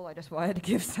this school. I just wanted to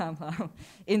give some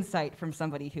insight from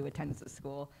somebody who attends the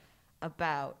school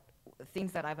about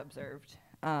things that I've observed.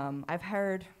 I've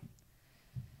heard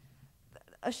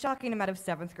a shocking amount of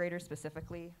 7th graders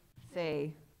specifically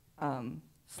say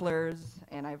slurs,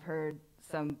 and I've heard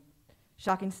some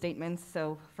shocking statements.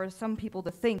 So for some people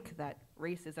to think that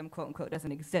racism, quote unquote,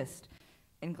 doesn't exist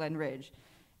in Glen Ridge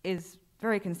is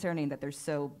very concerning that they're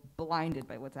so blinded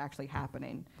by what's actually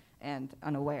happening and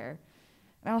unaware.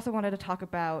 And I also wanted to talk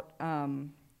about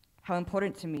how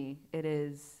important to me it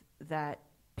is that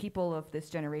people of this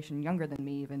generation, younger than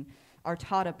me even, are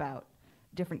taught about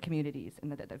different communities,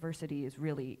 and that the diversity is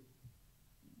really,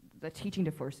 the teaching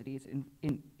diversity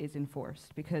is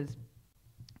enforced. Because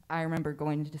I remember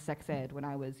going into sex ed when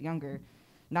I was younger,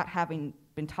 not having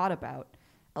been taught about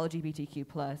LGBTQ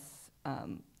plus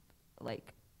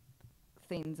like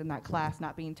things in that class,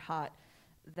 not being taught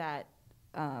that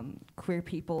queer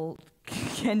people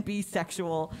can be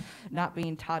sexual, not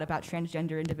being taught about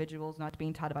transgender individuals, not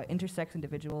being taught about intersex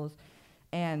individuals.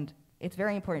 And it's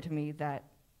very important to me that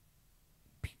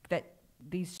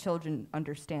these children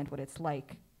understand what it's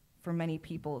like for many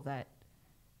people that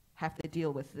have to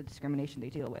deal with the discrimination they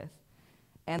deal with.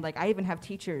 And like, I even have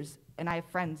teachers, and I have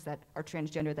friends that are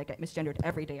transgender that get misgendered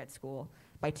every day at school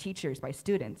by teachers, by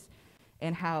students,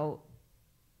 and how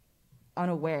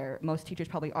unaware most teachers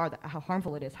probably are, how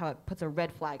harmful it is, how it puts a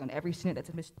red flag on every student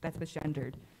that's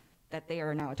misgendered, that they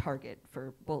are now a target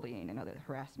for bullying and other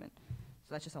harassment.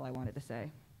 So that's just all I wanted to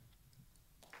say.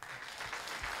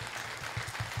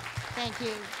 Thank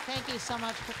you. Thank you so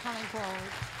much for coming forward.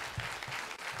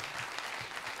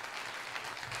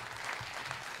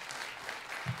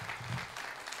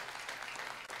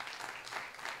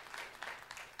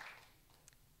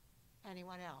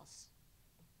 Anyone else?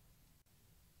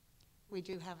 We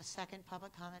do have a second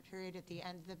public comment period at the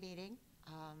end of the meeting.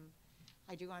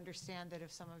 I do understand that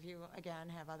if some of you, again,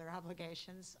 have other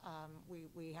obligations,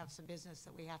 we have some business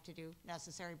that we have to do,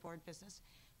 necessary board business,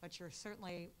 but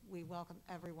we welcome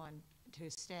everyone to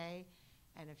stay,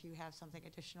 and if you have something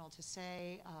additional to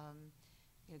say,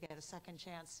 you'll get a second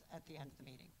chance at the end of the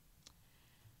meeting.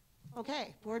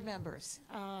 Okay, board members,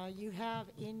 you have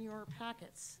in your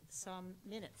packets some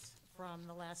minutes from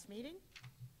the last meeting.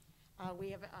 We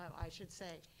have, I should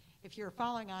say, if you're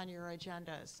following on your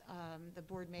agendas, the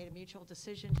board made a mutual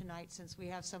decision tonight, since we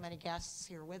have so many guests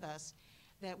here with us,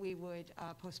 that we would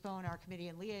postpone our committee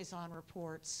and liaison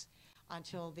reports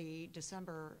until the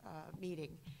December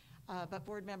meeting. But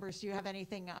board members, do you have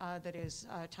anything that is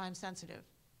time sensitive?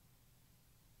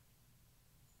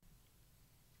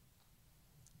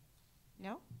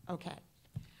 No? Okay.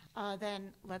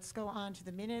 Then let's go on to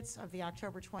the minutes of the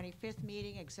October 25th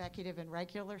meeting, executive and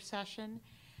regular session.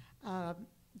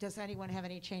 Does anyone have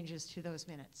any changes to those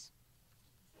minutes?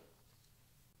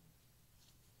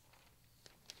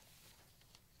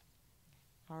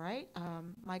 All right.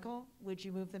 Michael, would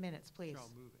you move the minutes, please?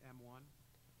 I'll move M1.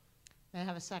 May I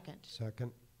have a second?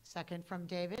 Second. Second from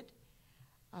David.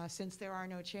 Since there are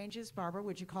no changes, Barbara,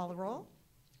 would you call the roll?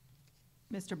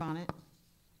 Mr. Bonnet?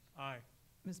 Aye.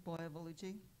 Ms.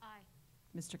 Boyle-Vellucci? Aye.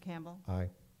 Mr. Campbell? Aye.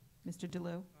 Mr.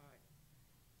 DeLue? Aye.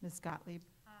 Ms. Gottlieb?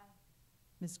 Aye.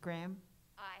 Ms. Graham?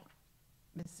 Aye.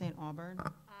 Ms. St. Aubern?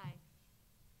 Aye.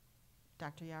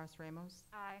 Dr. Yaris Ramos?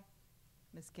 Aye.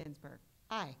 Ms. Ginsburg?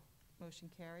 Aye. Motion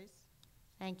carries.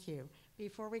 Thank you.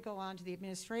 Before we go on to the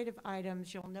administrative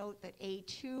items, you'll note that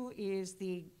A2 is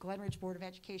the Glen Ridge Board of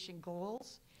Education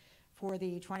goals for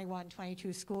the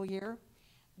 21-22 school year.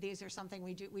 These are something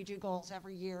we do goals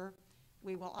every year.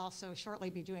 We will also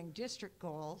shortly be doing district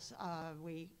goals.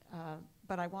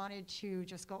 But I wanted to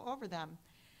just go over them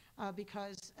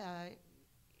because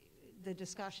the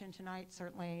discussion tonight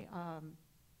certainly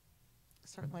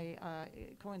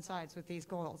coincides with these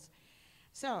goals.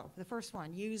 So the first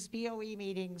one, use BOE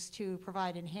meetings to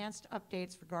provide enhanced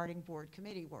updates regarding board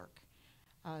committee work.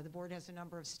 The board has a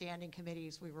number of standing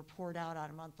committees we report out on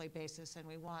a monthly basis, and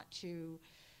we want to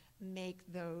make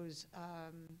those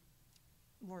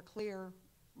more clear,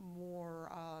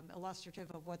 more illustrative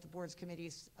of what the board's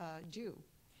committees do.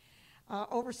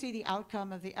 Oversee the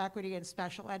outcome of the equity and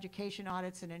special education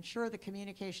audits and ensure the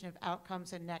communication of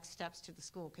outcomes and next steps to the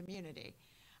school community,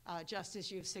 just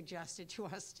as you've suggested to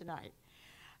us tonight.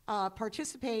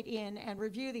 Participate in and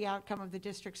review the outcome of the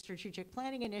district strategic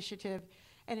planning initiative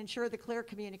and ensure the clear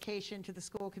communication to the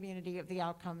school community of the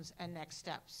outcomes and next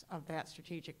steps of that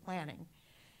strategic planning.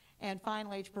 And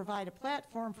finally, to provide a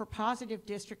platform for positive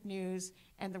district news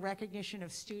and the recognition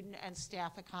of student and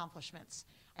staff accomplishments.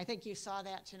 I think you saw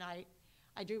that tonight.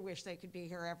 I do wish they could be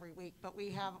here every week, but we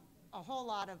have a whole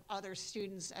lot of other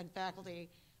students and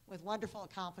faculty with wonderful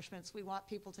accomplishments. We want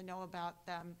people to know about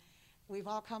them. We've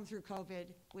all come through COVID.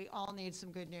 We all need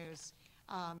some good news.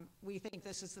 We think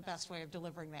this is the best way of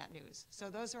delivering that news.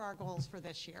 So those are our goals for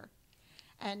this year.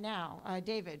 And now,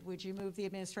 David, would you move the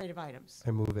administrative items?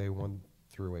 I move A1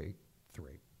 through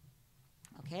A3.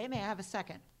 Okay, may I have a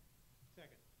second?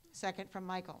 Second. Second from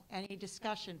Michael. Any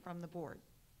discussion from the board?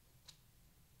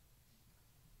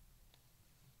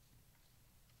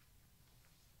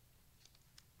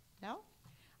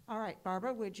 right,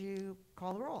 Barbara, would you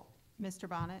call the roll? Mr.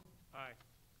 Bonnet? Aye.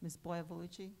 Ms.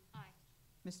 Boyavolucci? Aye.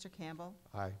 Mr. Campbell?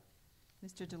 Aye.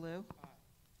 Mr. DeLu?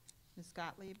 Ms.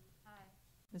 Gottlieb? Aye.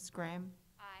 Ms. Graham?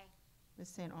 Aye. Ms.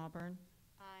 St. Auburn?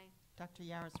 Aye. Dr.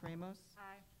 Yaris Ramos?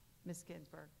 Aye. Ms.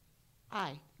 Ginsburg?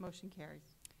 Aye. Motion carries.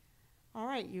 All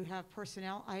right, you have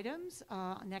personnel items.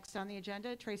 Next on the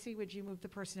agenda, Tracy, would you move the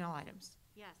personnel items?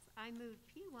 Yes, I move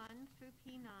P1 through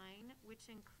P9, which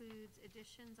includes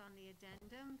additions on the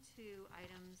addendum to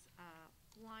items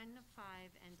 1, 5,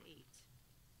 and 8.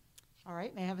 All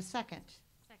right, may I have a second?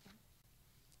 Second.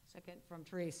 Second from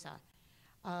Teresa.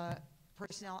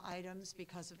 Personnel items,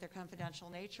 because of their confidential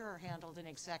nature, are handled in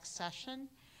exec session.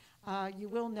 You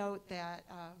will note that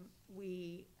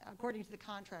we, according to the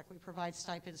contract, we provide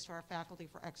stipends to our faculty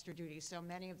for extra duties. So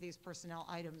many of these personnel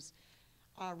items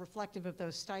are reflective of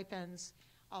those stipends.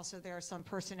 Also, there are some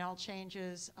personnel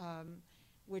changes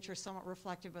which are somewhat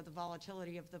reflective of the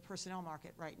volatility of the personnel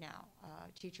market right now.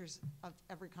 Teachers of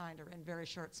every kind are in very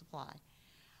short supply.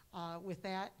 With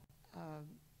that,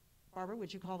 Barbara,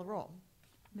 would you call the roll?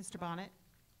 Mr. Bonnet?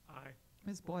 Aye.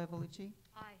 Ms. Boyavolucci?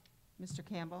 Aye. Mr.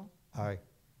 Campbell? Aye.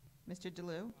 Mr.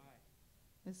 DeLu?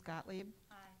 Ms. Gottlieb?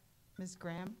 Aye. Ms.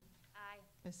 Graham? Aye.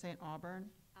 Ms. St. Auburn?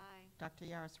 Aye. Dr.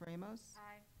 Yaris Ramos?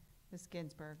 Aye. Ms.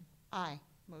 Ginsburg? Aye.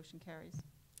 Motion carries.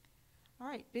 All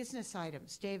right, business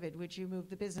items. David, would you move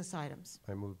the business items?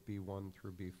 I move B1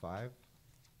 through B5.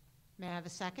 May I have a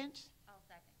second? I'll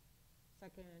second.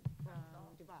 Second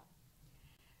from Dubois.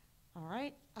 All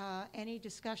right, any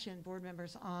discussion, board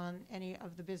members, on any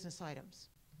of the business items?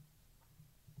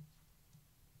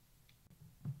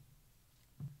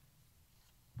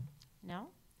 No?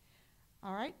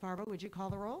 All right, Barbara, would you call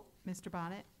the roll? Mr.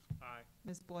 Bonnet? Aye.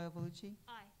 Ms. Boyavolucci?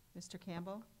 Aye. Mr.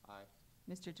 Campbell? Aye.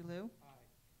 Mr. DeLu? Aye.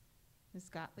 Ms.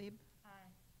 Gottlieb?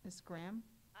 Aye. Ms. Graham?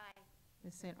 Aye.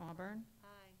 Ms. St. Auburn?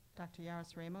 Aye. Dr.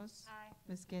 Yaris Ramos? Aye.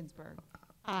 Ms. Ginsburg?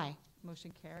 Aye.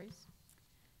 Motion carries.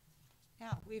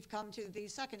 Now, we've come to the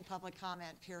second public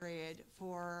comment period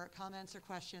for comments or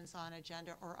questions on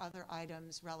agenda or other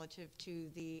items relative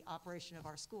to the operation of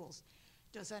our schools.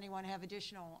 Does anyone have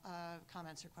additional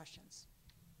comments or questions?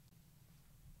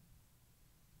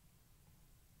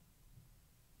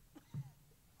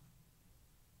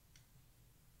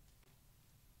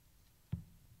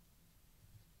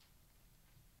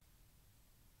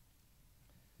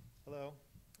 Hello,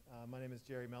 my name is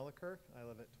Jerry Melliker. I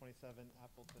live at 27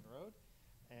 Appleton Road,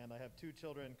 and I have 2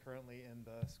 children currently in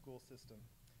the school system.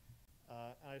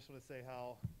 And I just want to say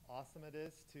how awesome it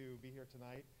is to be here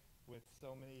tonight with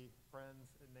so many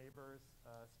friends and neighbors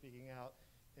speaking out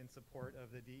in support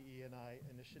of the DE&I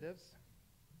initiatives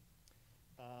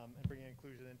and bringing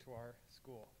inclusion into our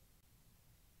school.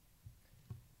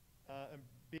 And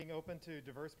being open to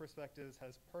diverse perspectives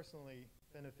has personally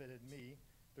benefited me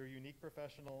through unique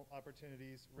professional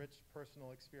opportunities, rich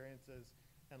personal experiences,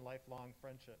 and lifelong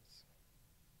friendships.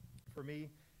 For me,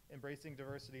 embracing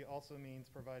diversity also means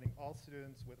providing all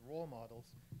students with role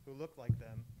models who look like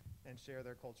them and share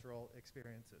their cultural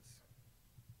experiences.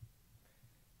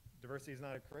 Diversity is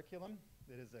not a curriculum,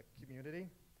 it is a community.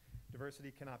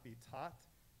 Diversity cannot be taught,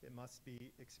 it must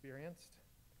be experienced.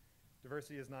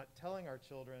 Diversity is not telling our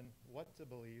children what to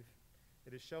believe,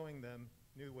 it is showing them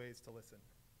new ways to listen.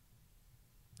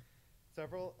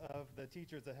 Several of the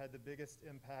teachers that had the biggest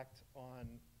impact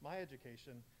on my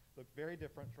education look very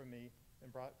different from me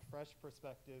and brought fresh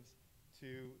perspectives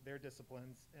to their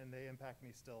disciplines, and they impact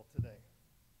me still today.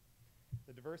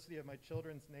 The diversity of my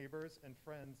children's neighbors and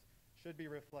friends should be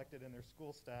reflected in their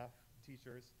school staff,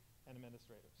 teachers, and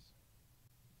administrators.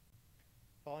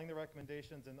 Following the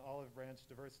recommendations in the Olive Branch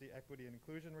Diversity, Equity, and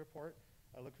Inclusion Report,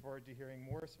 I look forward to hearing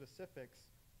more specifics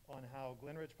on how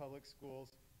Glen Ridge Public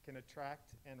Schools can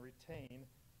attract and retain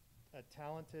a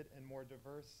talented and more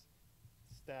diverse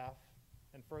staff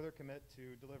and further commit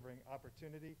to delivering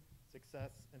opportunity,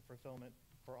 success, and fulfillment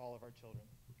for all of our children.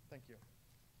 Thank you.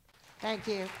 Thank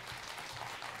you.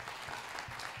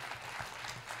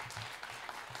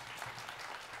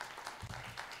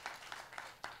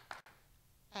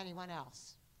 Anyone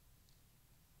else?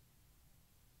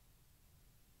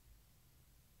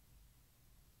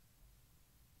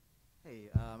 Hey,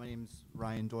 my name's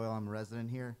Ryan Doyle. I'm a resident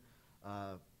here.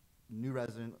 New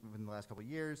resident within the last couple of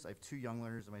years. I have 2 young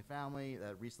learners in my family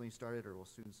that recently started or will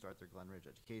soon start their Glen Ridge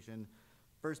education.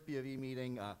 First BOE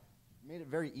meeting made it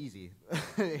very easy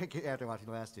after watching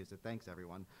the last 2, so thanks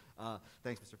everyone.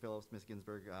 Thanks Mr. Phillips, Ms.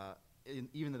 Ginsburg.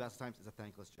 Even the best times, it's a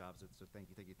thankless job, so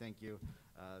thank you.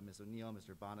 Ms. O'Neill,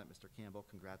 Mr. Bonnet, Mr. Campbell,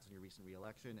 congrats on your recent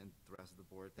re-election, and the rest of the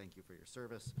board, thank you for your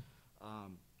service.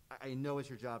 I know it's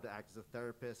your job to act as a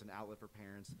therapist and outlet for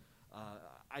parents,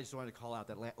 I just wanted to call out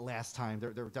that last time there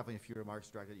were definitely a few remarks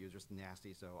directed at you, just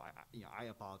nasty. So I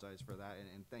apologize for that,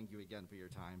 and thank you again for your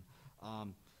time.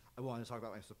 I wanted to talk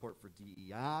about my support for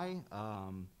DEI.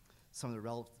 Some of the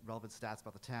relevant stats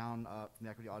about the town from the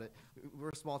equity audit. We're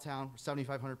a small town, we're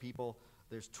 7,500 people.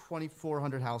 There's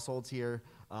 2,400 households here.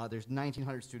 There's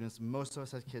 1,900 students. Most of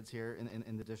us have kids here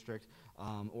in the district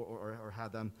or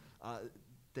have them.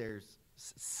 There's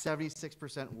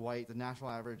 76% white. The national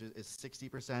average is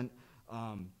 60%.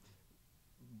 Our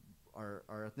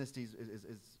ethnicity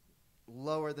is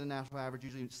lower than the national average,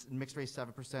 usually mixed race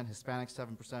 7%, Hispanic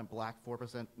 7%, black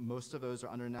 4%. Most of those are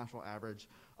under the national average.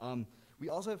 We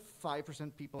also have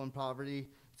 5% people in poverty.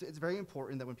 It's very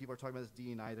important that when people are talking about this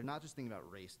DEI, they're not just thinking about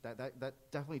race. That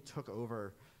definitely took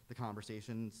over the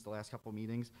conversations the last couple of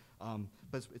meetings.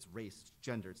 But it's race, it's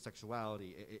gender, it's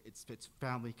sexuality, it's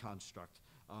family construct.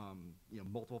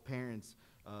 Multiple parents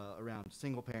around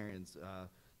single parents,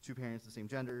 two parents of the same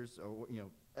genders, or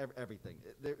everything.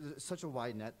 There's such a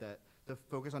wide net that to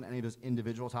focus on any of those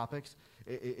individual topics,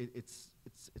 it's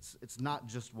not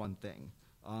just one thing.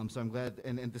 So I'm glad,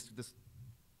 and this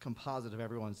composite of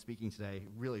everyone speaking today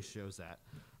really shows that.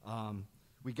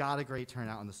 We got a great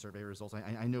turnout on the survey results.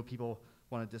 I know people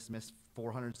want to dismiss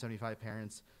 475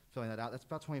 parents filling that out. That's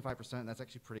about 25%, and that's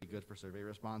actually pretty good for survey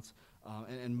response.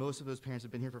 And most of those parents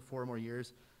have been here for 4 or more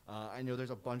years. I know there's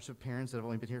a bunch of parents that have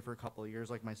only been here for a couple of years,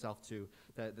 like myself too,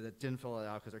 that didn't fill it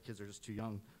out because their kids are just too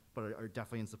young, but are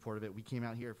definitely in support of it. We came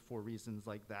out here for reasons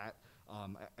like that.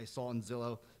 I saw on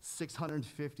Zillow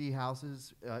 650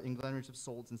 houses in Glen Ridge have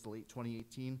sold since the late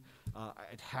 2018.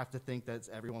 I'd have to think that's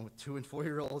everyone with 2 and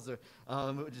 4-year-olds, or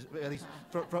at least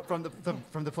from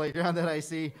the playground that I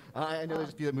see. I know there's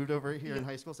a few that moved over here in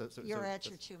high school. So you're at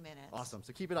your 2 minutes. Awesome.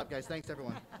 So keep it up, guys. Thanks,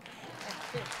 everyone.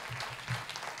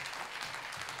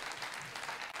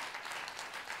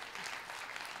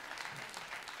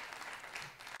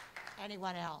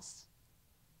 Anyone else?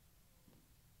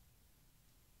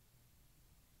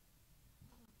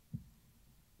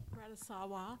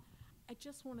 Sawa, I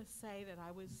just want to say that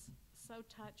I was so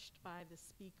touched by the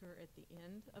speaker at the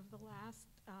end of the last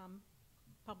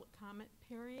public comment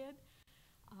period,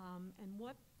 and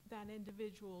what that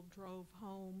individual drove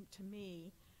home to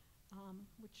me,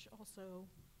 which also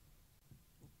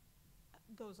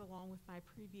goes along with my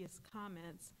previous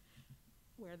comments,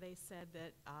 where they said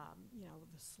that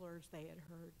the slurs they had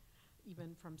heard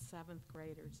even from 7th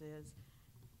graders is,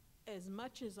 as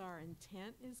much as our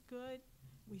intent is good,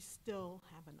 we still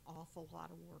have an awful lot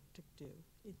of work to do.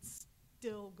 It's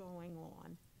still going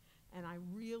on, and I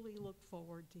really look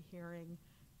forward to hearing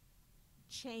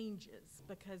changes,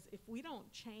 because if we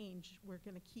don't change, we're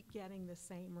going to keep getting the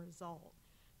same result.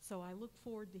 So I look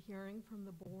forward to hearing from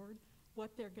the board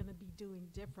what they're going to be doing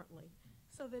differently,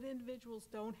 so that individuals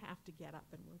don't have to get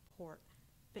up and report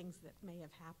things that may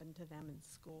have happened to them in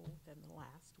school within the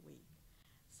last week.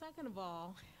 Second of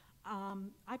all,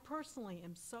 I personally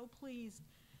am so pleased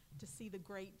to see the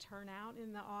great turnout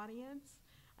in the audience.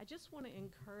 I just want to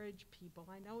encourage people.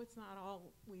 I know it's not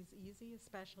always easy,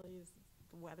 especially as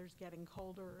the weather's getting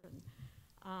colder, and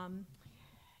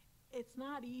it's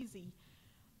not easy,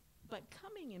 but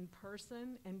coming in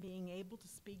person and being able to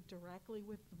speak directly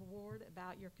with the board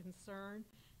about your concern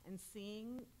and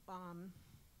seeing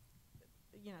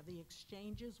the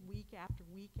exchanges week after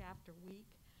week after week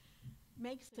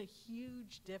makes a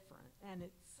huge difference, and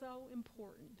it's so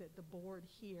important that the board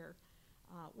hear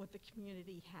what the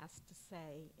community has to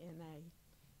say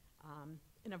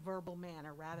in a verbal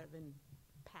manner rather than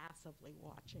passively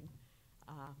watching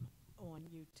on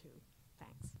YouTube.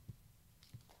 Thanks.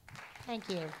 Thank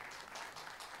you.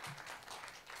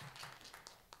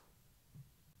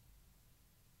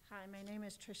 Hi, my name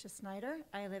is Tricia Snyder.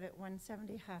 I live at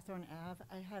 170 Hawthorne Ave.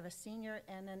 I have a senior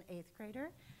and an 8th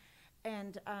grader.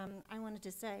 And I wanted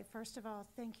to say, first of all,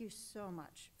 thank you so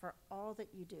much for all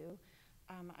that you do.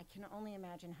 I can only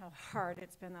imagine how hard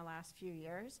it's been the last few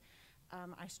years.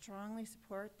 I strongly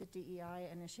support the DEI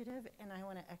initiative, and I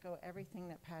want to echo everything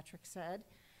that Patrick said.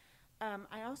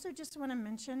 I also just want to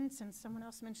mention, since someone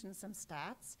else mentioned some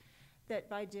stats, that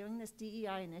by doing this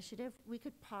DEI initiative, we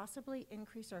could possibly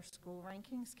increase our school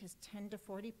rankings, because 10 to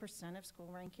 40% of school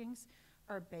rankings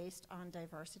are based on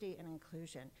diversity and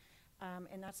inclusion.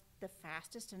 And that's the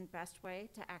fastest and best way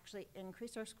to actually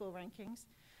increase our school rankings.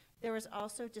 There was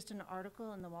also just an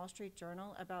article in the Wall Street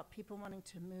Journal about people wanting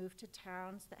to move to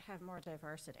towns that have more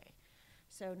diversity.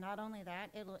 So not only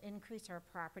that, it'll increase our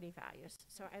property values.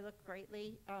 So I look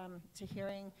greatly to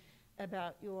hearing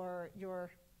about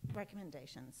your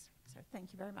recommendations. So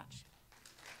thank you very much.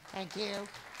 Thank you.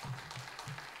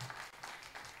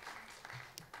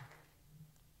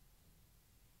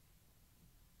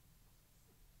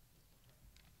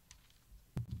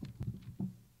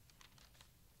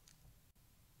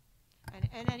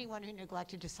 And anyone who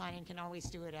neglected to sign in can always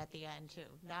do it at the end, too,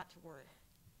 not to worry.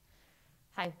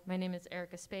 Hi, my name is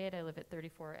Erica Spade. I live at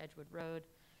 34 Edgewood Road.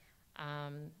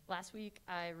 Last week,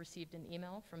 I received an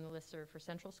email from the listserv for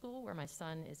Central School, where my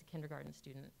son is a kindergarten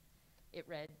student. It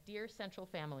read, "Dear Central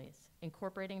families,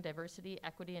 incorporating diversity,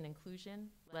 equity, and inclusion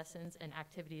lessons and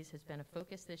activities has been a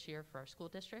focus this year for our school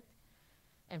district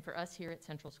and for us here at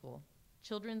Central School.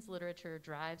 Children's literature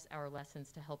drives our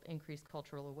lessons to help increase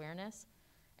cultural awareness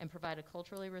and provide a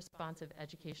culturally responsive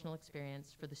educational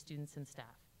experience for the students and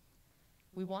staff.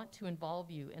 We want to involve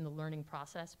you in the learning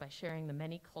process by sharing the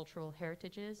many cultural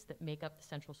heritages that make up the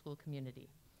Central School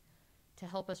community. To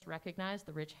help us recognize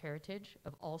the rich heritage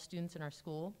of all students in our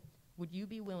school, would you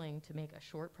be willing to make a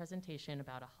short presentation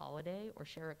about a holiday or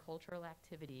share a cultural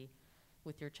activity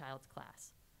with your child's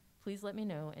class? Please let me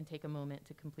know and take a moment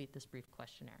to complete this brief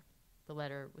questionnaire." The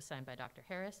letter was signed by Dr.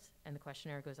 Harris, and the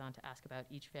questionnaire goes on to ask about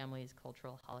each family's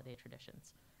cultural holiday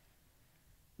traditions.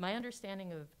 My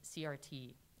understanding of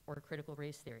CRT, or critical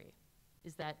race theory,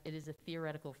 is that it is a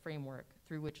theoretical framework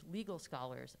through which legal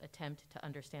scholars attempt to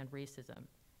understand racism,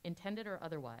 intended or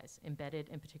otherwise, embedded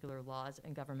in particular laws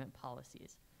and government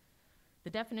policies. The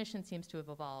definition seems to have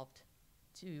evolved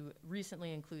to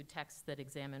recently include texts that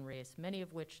examine race, many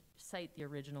of which cite the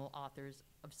original authors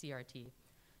of CRT.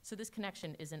 So this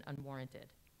connection isn't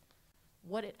unwarranted.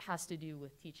 What it has to do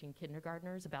with teaching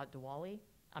kindergartners about Diwali,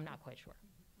 I'm not quite sure.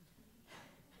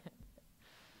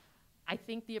 I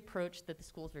think the approach that the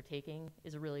schools are taking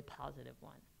is a really positive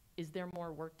one. Is there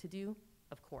more work to do?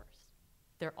 Of course.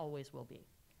 There always will be.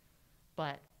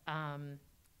 But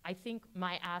I think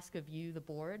my ask of you, the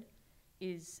board,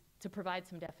 is to provide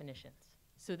some definitions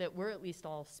so that we're at least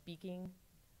all speaking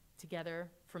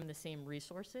together from the same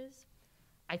resources.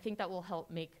 I think that will help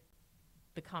make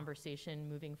the conversation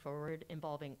moving forward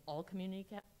involving all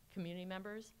community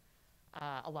members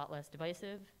a lot less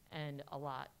divisive and a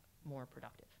lot more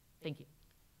productive. Thank you.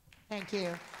 Thank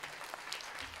you.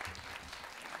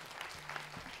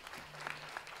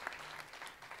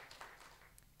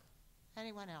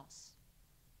 Anyone else?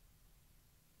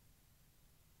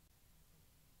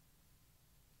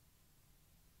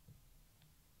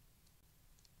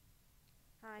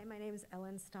 Hi, my name is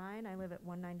Ellen Stein. I live at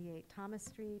 198 Thomas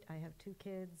Street. I have two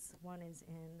kids. One is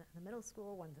in the middle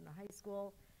school, one's in the high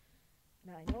school.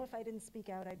 Now, I know if I didn't speak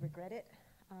out, I'd regret it.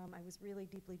 I was really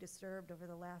deeply disturbed over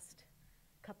the last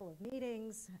couple of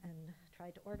meetings and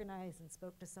tried to organize and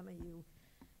spoke to some of you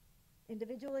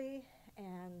individually.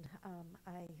 And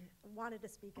I wanted to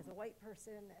speak as a white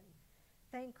person and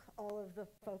thank all of the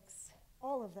folks,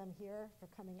 all of them here, for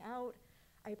coming out.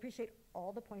 I appreciate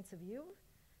all the points of view.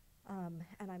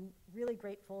 And I'm really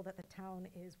grateful that the town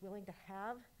is willing to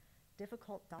have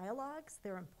difficult dialogues.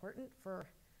 They're important for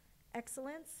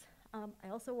excellence. I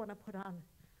also want to put on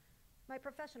my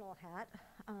professional hat.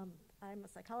 I'm a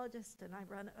psychologist and I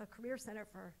run a career center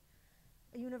for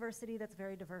a university that's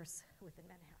very diverse within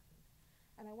Manhattan.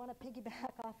 And I want to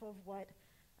piggyback off of what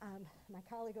my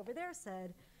colleague over there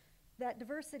said, that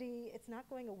diversity, it's not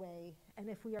going away. And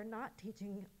if we are not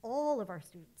teaching all of our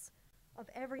students of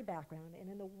every background and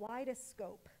in the widest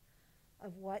scope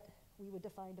of what we would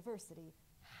define diversity,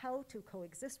 how to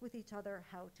coexist with each other,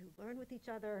 how to learn with each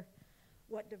other,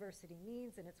 what diversity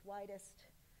means in its widest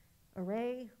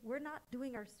array, we're not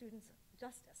doing our students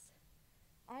justice.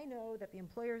 I know that the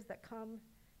employers that come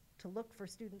to look for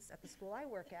students at the school I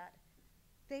work at,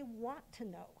 they want to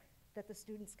know that the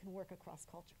students can work across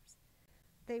cultures.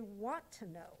 They want to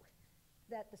know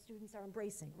that the students are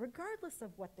embracing, regardless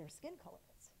of what their skin color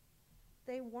is.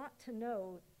 They want to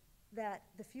know that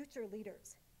the future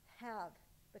leaders have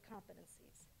the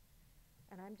competencies.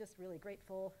 And I'm just really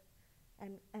grateful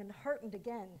and heartened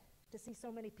again to see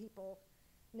so many people,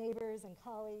 neighbors and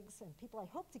colleagues and people I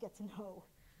hope to get to know,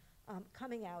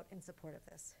 coming out in support of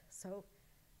this. So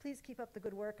please keep up the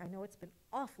good work. I know it's been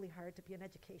awfully hard to be in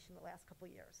education the last couple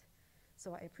of years.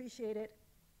 So I appreciate it.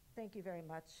 Thank you very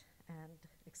much and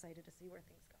excited to see where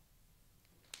things go.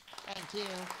 Thank you.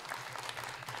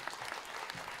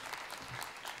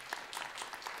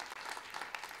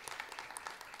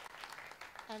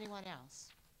 Anyone else?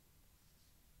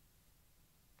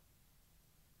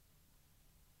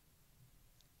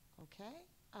 Okay,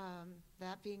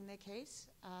 that being the case,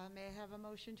 may I have a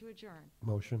motion to adjourn?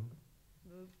 Motion.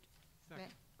 Moved.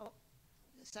 Second.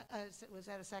 Was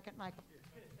that a second, Michael?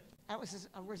 That was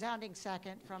a resounding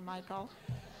second from Michael.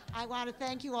 I want to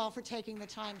thank you all for taking the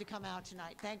time to come out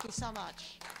tonight. Thank you so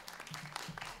much.